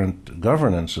coherent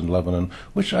governance in Lebanon,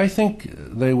 which I think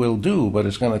they will do, but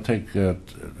it's going to take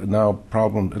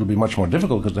it'll be much more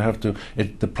difficult because they have to,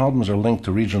 the problems are linked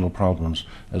to regional problems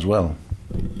as well.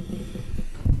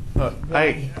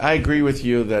 I agree with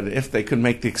you that if they could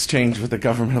make the exchange with the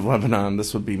government of Lebanon,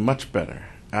 this would be much better.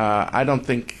 I don't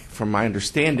think, from my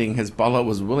understanding, Hezbollah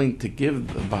was willing to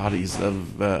give the bodies of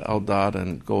Eldad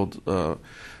and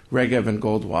Regev and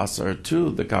Goldwasser to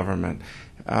the government.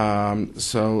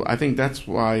 So I think that's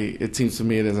why it seems to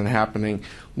me it isn't happening.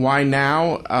 Why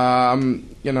now?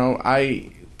 I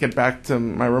get back to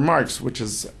my remarks, which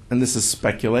is, and this is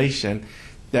speculation,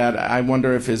 that I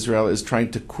wonder if Israel is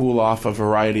trying to cool off a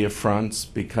variety of fronts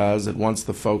because it wants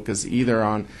to focus either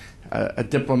on a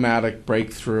diplomatic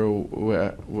breakthrough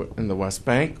in the West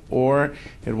Bank, or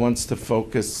it wants to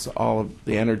focus all of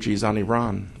the energies on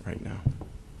Iran right now.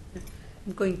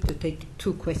 I'm going to take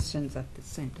two questions at the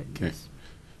same time. Okay.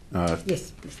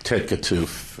 Yes, please. Ted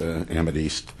Kattouf, Ahmed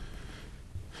East.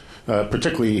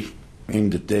 Particularly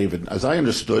aimed at David. As I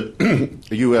understood,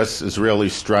 the U.S.-Israeli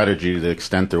strategy, to the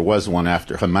extent there was one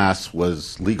after Hamas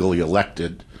was legally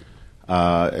elected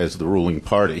as the ruling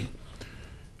party,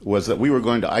 was that we were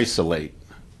going to isolate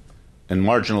and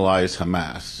marginalize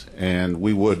Hamas, and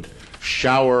we would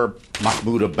shower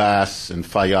Mahmoud Abbas and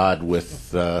Fayyad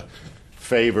with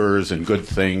favors and good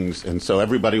things, and so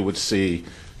everybody would see,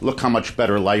 look how much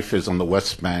better life is on the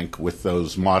West Bank with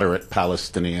those moderate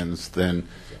Palestinians than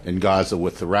in Gaza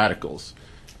with the radicals.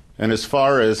 And as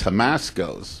far as Hamas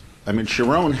goes, I mean,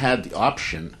 Sharon had the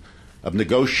option of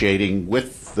negotiating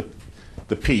with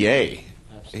the PA,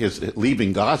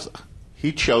 leaving Gaza.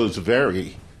 He chose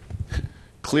very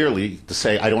clearly to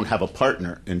say, I don't have a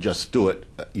partner, and just do it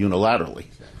unilaterally.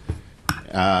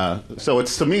 So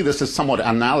it's, to me, this is somewhat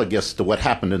analogous to what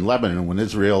happened in Lebanon when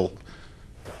Israel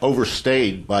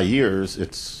overstayed by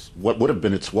years what would have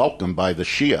been its welcome by the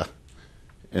Shia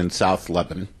in South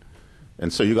Lebanon.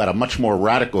 And so you got a much more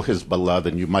radical Hezbollah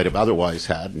than you might have otherwise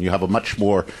had, and you have a much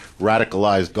more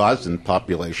radicalized Gazan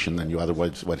population than you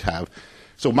otherwise would have.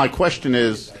 So my question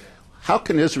is, how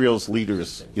can Israel's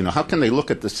leaders, how can they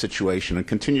look at this situation and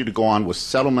continue to go on with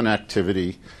settlement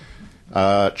activity,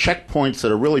 checkpoints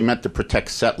that are really meant to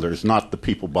protect settlers, not the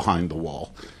people behind the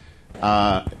wall,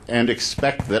 and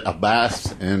expect that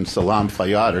Abbas and Salam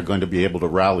Fayyad are going to be able to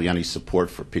rally any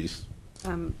support for peace?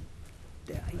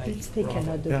 Let's take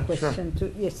another question.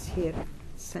 Sure. Yes, here.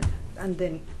 And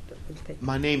then we'll take.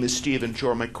 My name is Stephen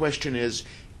Jor. My question is,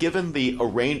 given the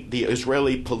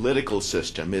Israeli political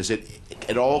system, is it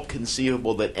at all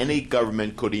conceivable that any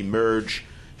government could emerge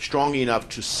strong enough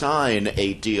to sign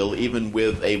a deal even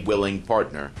with a willing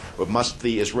partner? Or must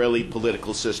the Israeli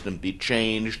political system be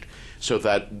changed so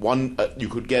that you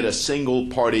could get a single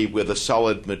party with a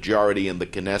solid majority in the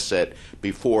Knesset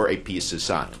before a peace is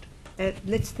signed?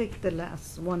 Let's take the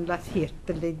last here.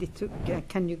 The lady too.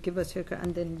 Can you give us your,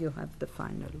 and then you have the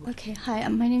final one. Okay. Hi,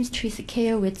 my name is Teresa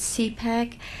Kao with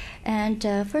CPAC. And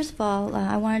first of all,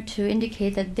 I wanted to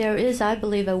indicate that there is, I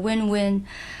believe, a win-win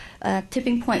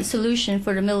tipping point solution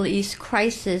for the Middle East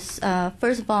crisis.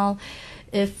 First of all,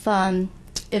 if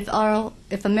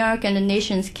America and the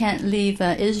nations can't leave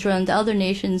Israel and the other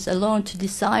nations alone to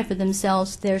decide for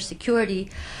themselves their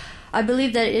security, I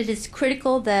believe that it is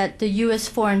critical that the U.S.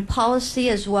 foreign policy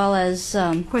as well as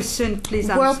question, please,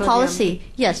 world policy.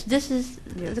 Yes, this is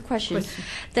the question.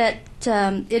 That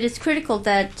it is critical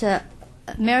that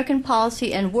American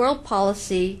policy and world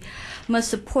policy must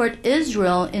support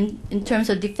Israel in terms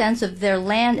of defense of their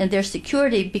land and their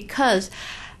security, because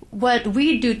what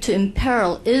we do to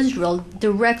imperil Israel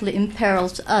directly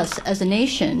imperils us as a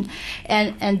nation,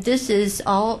 and this is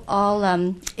all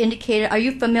indicated. Are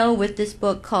you familiar with this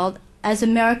book called "As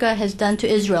America Has Done to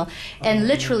Israel"? And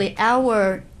literally,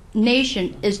 our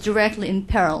nation is directly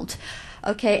imperiled.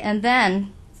 Okay, and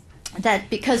then that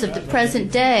because of the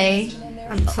present day.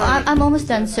 I'm almost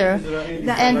done, sir.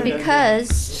 And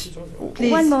because,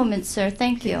 please. One moment, sir,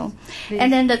 thank you. Please.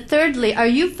 And then thirdly, are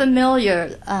you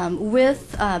familiar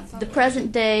with the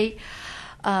present day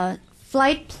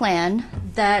flight plan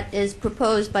that is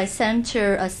proposed by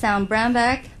Senator Sam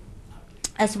Brownback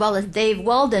as well as Dave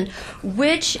Weldon,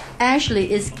 which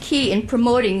actually is key in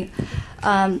promoting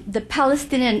the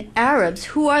Palestinian Arabs,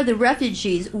 who are the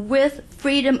refugees, with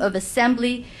freedom of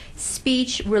assembly,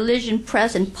 speech, religion,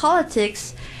 press, and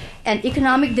politics, and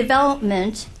economic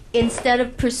development instead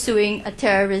of pursuing a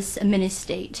terrorist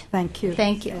mini-state. Thank you.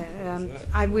 Thank you.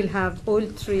 I will have all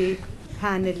three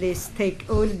panelists take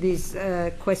all these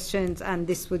questions, and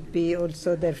this would be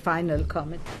also their final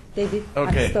comment. David,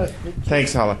 Okay. I'll start with you.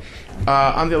 Thanks, Hala.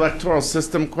 On the electoral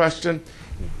system question,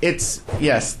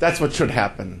 yes, that's what should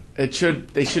happen.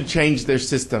 They should change their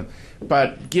system,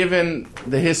 but given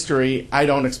the history, I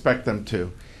don't expect them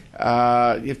to.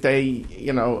 If they,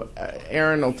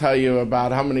 Aaron will tell you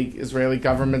about how many Israeli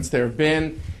governments there have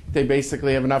been. They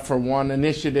basically have enough for one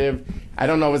initiative. I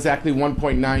don't know exactly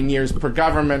 1.9 years per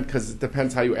government because it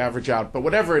depends how you average out. But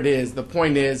whatever it is, the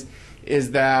point is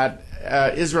that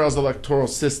Israel's electoral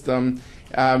system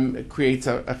creates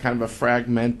a kind of a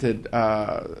fragmented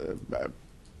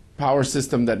power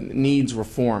system that needs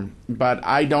reform. But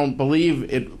I don't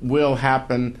believe it will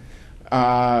happen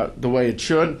the way it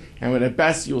should. And at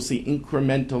best, you'll see very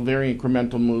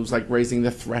incremental moves like raising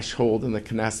the threshold in the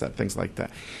Knesset, things like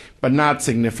that, but not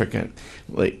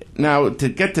significantly. Now, to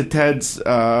get to Ted's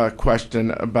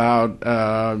question about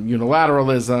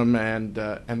unilateralism and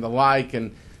the like,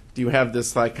 and do you have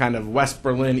this like kind of West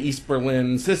Berlin, East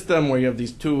Berlin system where you have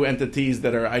these two entities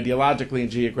that are ideologically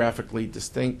and geographically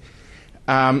distinct?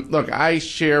 Look, I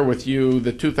share with you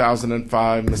the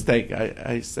 2005 mistake.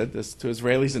 I said this to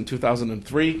Israelis in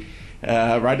 2003,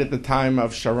 right at the time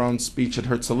of Sharon's speech at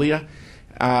Herzliya.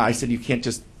 I said, you can't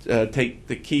just take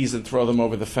the keys and throw them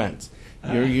over the fence.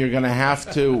 You're going to have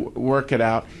to work it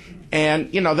out. And,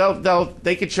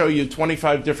 they could show you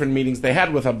 25 different meetings they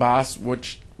had with Abbas,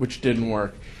 which didn't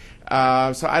work.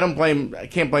 So I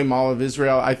can't blame all of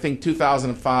Israel. I think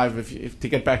 2005, if to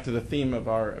get back to the theme of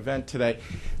our event today,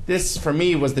 this, for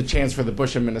me, was the chance for the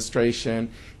Bush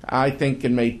administration. I think it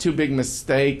made two big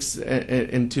mistakes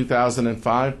in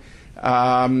 2005.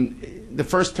 The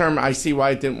first term, I see why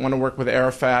it didn't want to work with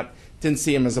Arafat. Didn't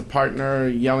see him as a partner.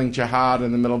 Yelling jihad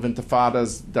in the middle of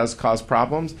intifadas does cause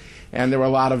problems. And there were a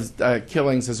lot of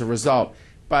killings as a result.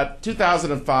 But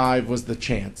 2005 was the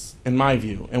chance, in my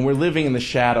view. And we're living in the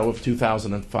shadow of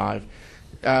 2005.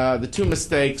 The two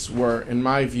mistakes were, in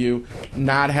my view,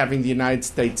 not having the United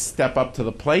States step up to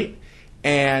the plate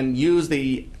and use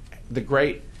the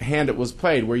great hand it was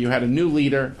played, where you had a new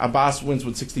leader, Abbas wins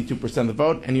with 62% of the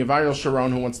vote, and you have Ariel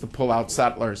Sharon who wants to pull out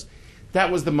settlers.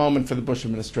 That was the moment for the Bush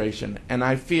administration. And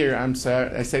I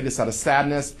say this out of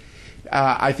sadness,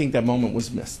 I think that moment was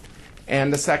missed.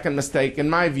 And the second mistake, in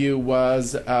my view,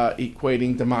 was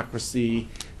equating democracy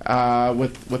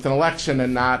with an election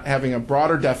and not having a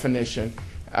broader definition.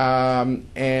 Where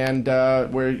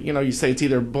you say it's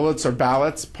either bullets or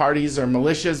ballots, parties or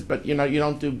militias, but you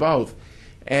don't do both.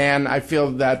 And I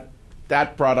feel that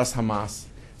brought us Hamas.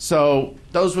 So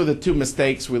those were the two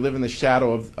mistakes. We live in the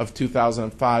shadow of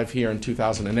 2005 here in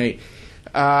 2008.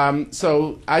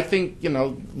 So I think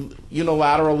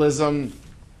unilateralism,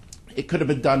 it could have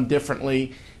been done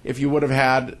differently if you would have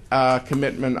had a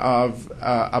commitment of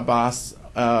Abbas,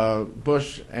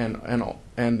 Bush, and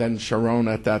then Sharon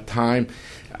at that time.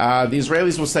 The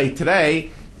Israelis will say today,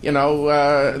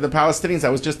 the Palestinians. I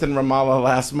was just in Ramallah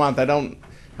last month. I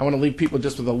want to leave people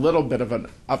just with a little bit of an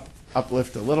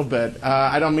uplift, a little bit.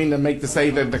 I don't mean to say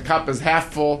that the cup is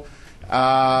half full,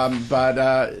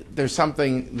 but there's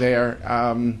something there.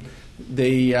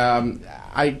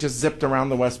 I just zipped around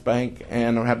the West Bank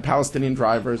and I had Palestinian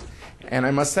drivers. And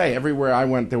I must say, everywhere I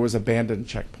went, there was abandoned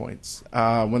checkpoints.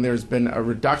 When there's been a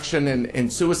reduction in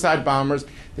suicide bombers,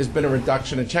 there's been a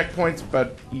reduction in checkpoints,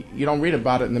 but you don't read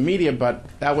about it in the media, but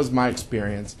that was my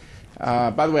experience.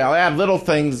 By the way, I'll add little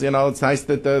things. It's nice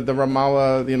that the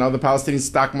Ramallah, the Palestinian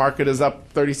stock market is up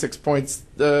 36 points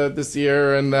this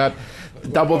year, and that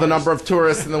double the number of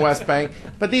tourists in the West Bank.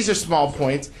 But these are small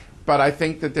points. But I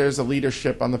think that there's a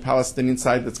leadership on the Palestinian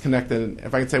side that's connected.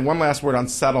 If I can say one last word on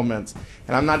settlements,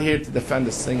 and I'm not here to defend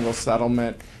a single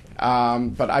settlement,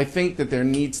 but I think that there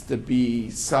needs to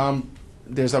be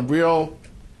there's a real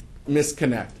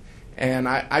misconnect. And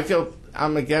I feel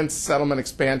I'm against settlement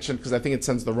expansion because I think it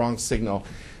sends the wrong signal.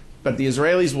 But the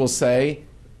Israelis will say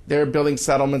they're building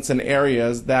settlements in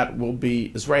areas that will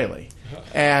be Israeli.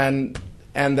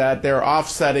 And that they're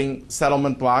offsetting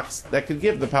settlement blocks that could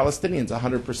give the Palestinians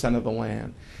 100% of the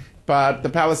land. But the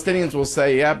Palestinians will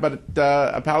say, yeah, but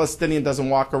a Palestinian doesn't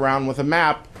walk around with a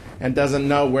map and doesn't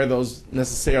know where those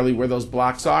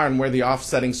blocks are and where the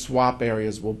offsetting swap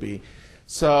areas will be.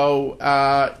 So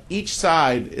each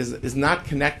side is not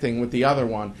connecting with the other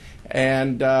one.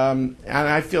 And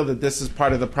I feel that this is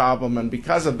part of the problem. And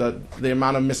because of the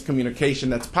amount of miscommunication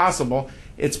that's possible,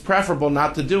 it's preferable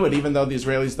not to do it, even though the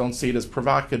Israelis don't see it as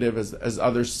provocative as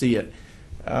others see it.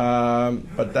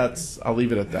 But I'll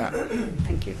leave it at that.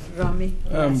 Thank you. Rami?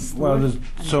 Well, there's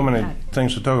so many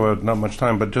things to talk about, not much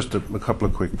time, but just a couple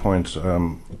of quick points.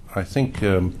 I think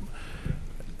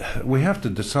we have to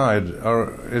decide,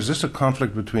 is this a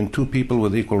conflict between two people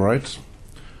with equal rights?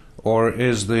 Or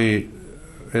is the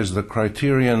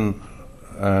criterion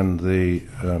and the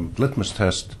litmus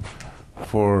test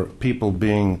for people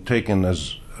being taken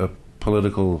as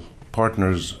political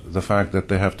partners the fact that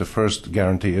they have to first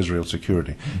guarantee Israel's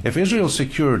security? If Israel's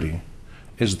security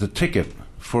is the ticket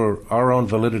for our own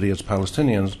validity as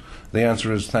Palestinians, the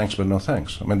answer is thanks but no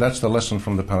thanks. I mean, that's the lesson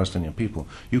from the Palestinian people.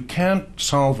 You can't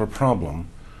solve a problem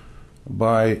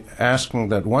by asking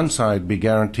that one side be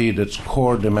guaranteed its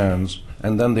core demands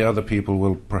and then the other people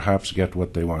will perhaps get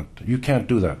what they want. You can't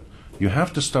do that. You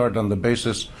have to start on the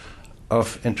basis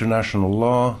of international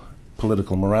law,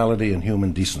 political morality, and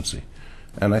human decency.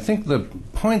 And I think the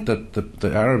point that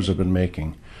the Arabs have been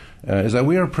making is that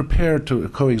we are prepared to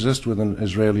coexist with an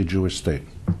Israeli Jewish state.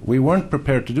 We weren't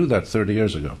prepared to do that 30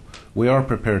 years ago. We are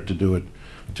prepared to do it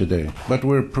today. But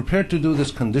we're prepared to do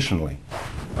this conditionally,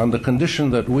 on the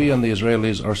condition that we and the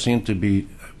Israelis are seen to be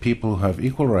people who have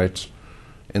equal rights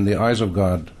in the eyes of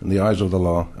God, in the eyes of the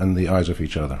law, and in the eyes of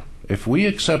each other. If we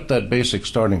accept that basic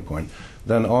starting point,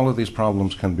 then all of these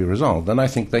problems can be resolved. And I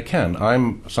think they can.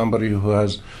 I'm somebody who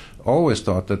has always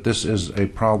thought that this is a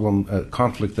problem, a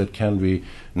conflict that can be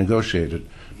negotiated.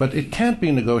 But it can't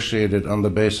be negotiated on the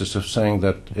basis of saying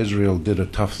that Israel did a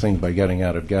tough thing by getting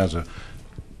out of Gaza.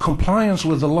 Compliance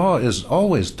with the law is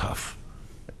always tough.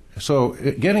 So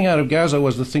getting out of Gaza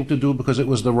was the thing to do because it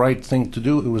was the right thing to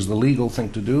do. It was the legal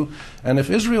thing to do. And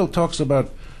if Israel talks about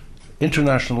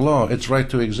international law, its right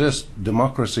to exist,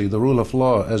 democracy, the rule of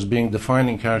law as being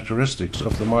defining characteristics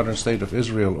of the modern state of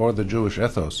Israel or the Jewish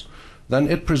ethos, then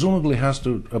it presumably has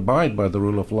to abide by the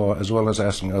rule of law as well as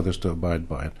asking others to abide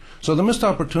by it. So the missed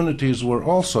opportunities were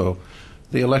also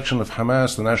the election of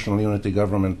Hamas, the national unity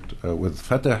government with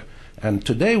Fatah, and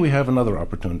today we have another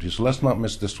opportunity, so let's not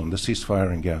miss this one, the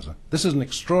ceasefire in Gaza. This is an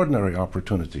extraordinary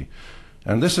opportunity,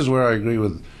 and this is where I agree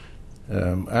with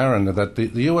Aaron, that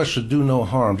the U.S. should do no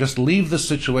harm. Just leave the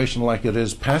situation like it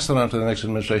is, pass it on to the next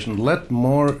administration, let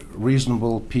more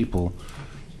reasonable people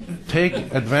take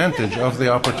advantage of the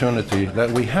opportunity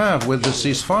that we have with the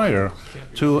ceasefire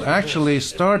to actually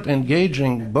start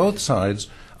engaging both sides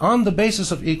on the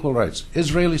basis of equal rights.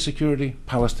 Israeli security,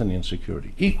 Palestinian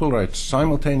security. Equal rights,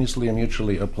 simultaneously and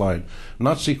mutually applied,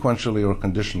 not sequentially or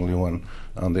conditionally one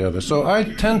on the other. So I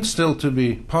tend still to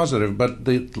be positive, but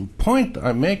the point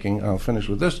I'm making, I'll finish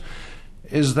with this,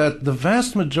 is that the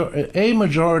vast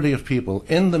majority of people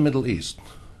in the Middle East,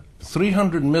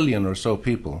 300 million or so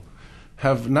people,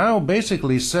 have now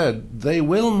basically said they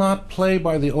will not play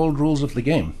by the old rules of the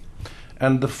game.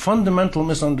 And the fundamental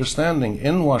misunderstanding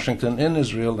in Washington, in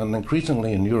Israel, and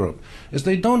increasingly in Europe is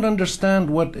they don't understand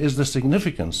what is the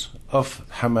significance of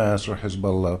Hamas or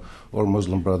Hezbollah or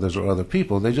Muslim Brothers or other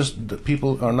people.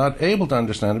 People are not able to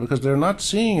understand it because they're not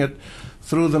seeing it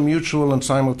through the mutual and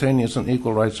simultaneous and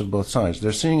equal rights of both sides.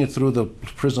 They're seeing it through the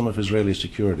prism of Israeli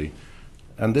security.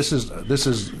 And this is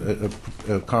a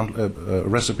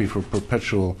recipe for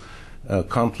perpetual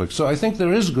conflict. So I think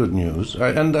there is good news.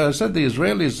 And I said the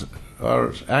Israelis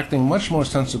are acting much more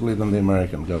sensibly than the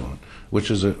American government, which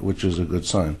is a good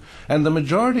sign. And the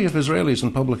majority of Israelis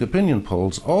in public opinion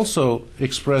polls also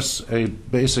express a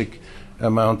basic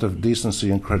amount of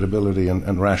decency and credibility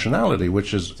and rationality,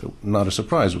 which is not a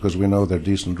surprise because we know they're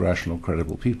decent, rational,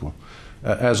 credible people,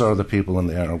 as are the people in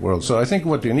the Arab world. So I think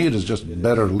what you need is just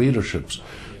better leaderships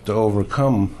to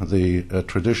overcome the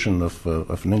tradition of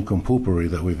nincompoopery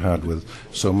that we've had with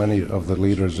so many of the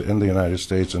leaders in the United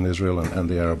States and Israel and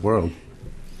the Arab world.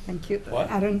 Thank you.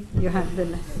 Aaron, you have the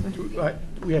last one.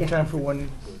 We have time for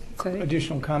one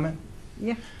additional comment?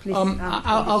 Yeah, please.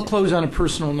 I'll close on a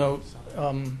personal note,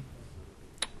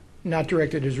 not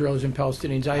directed at Israelis and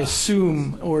Palestinians. I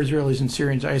assume, or Israelis and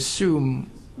Syrians, I assume,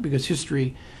 because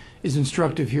history is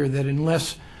instructive here, that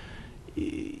unless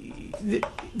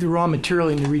the raw material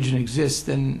in the region exists,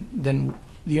 then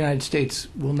the United States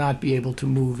will not be able to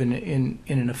move in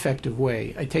an effective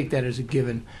way. I take that as a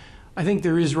given. I think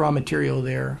there is raw material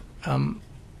there,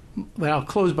 but I'll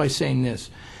close by saying this.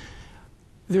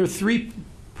 There are three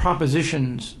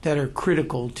propositions that are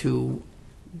critical to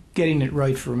getting it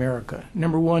right for America.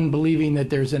 Number one, believing that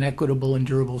there's an equitable and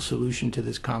durable solution to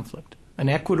this conflict. An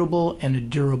equitable and a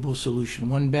durable solution,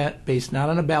 one based not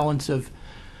on a balance of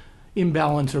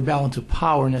imbalance or balance of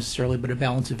power necessarily, but a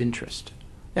balance of interest.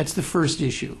 That's the first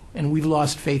issue, and we've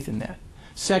lost faith in that.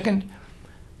 Second,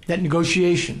 that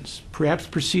negotiations, perhaps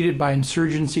preceded by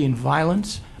insurgency and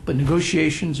violence, but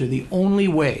negotiations are the only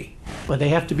way but they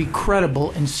have to be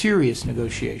credible and serious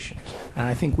negotiations. And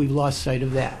I think we've lost sight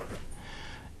of that.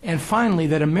 And finally,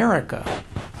 that America,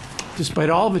 despite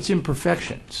all of its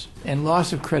imperfections and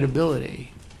loss of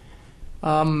credibility,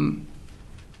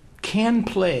 can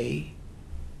play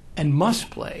and must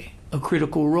play a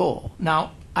critical role.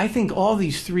 Now, I think all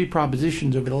these three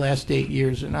propositions over the last 8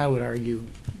 years, and I would argue,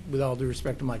 with all due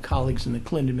respect to my colleagues in the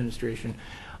Clinton administration,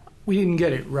 we didn't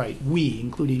get it right. We,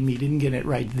 including me, didn't get it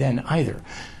right then either.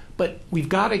 But we've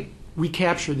got to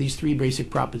recapture these three basic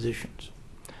propositions.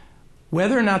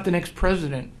 Whether or not the next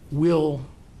president will,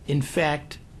 in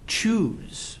fact,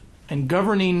 choose, and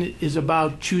governing is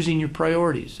about choosing your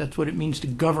priorities. That's what it means to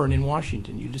govern in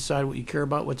Washington. You decide what you care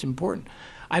about, what's important.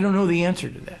 I don't know the answer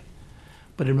to that.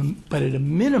 But at a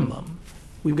minimum,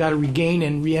 we've got to regain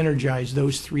and re-energize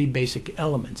those three basic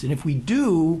elements. And if we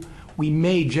do, we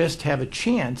may just have a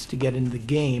chance to get into the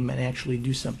game and actually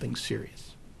do something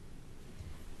serious.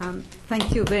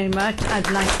 Thank you very much.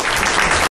 I'd like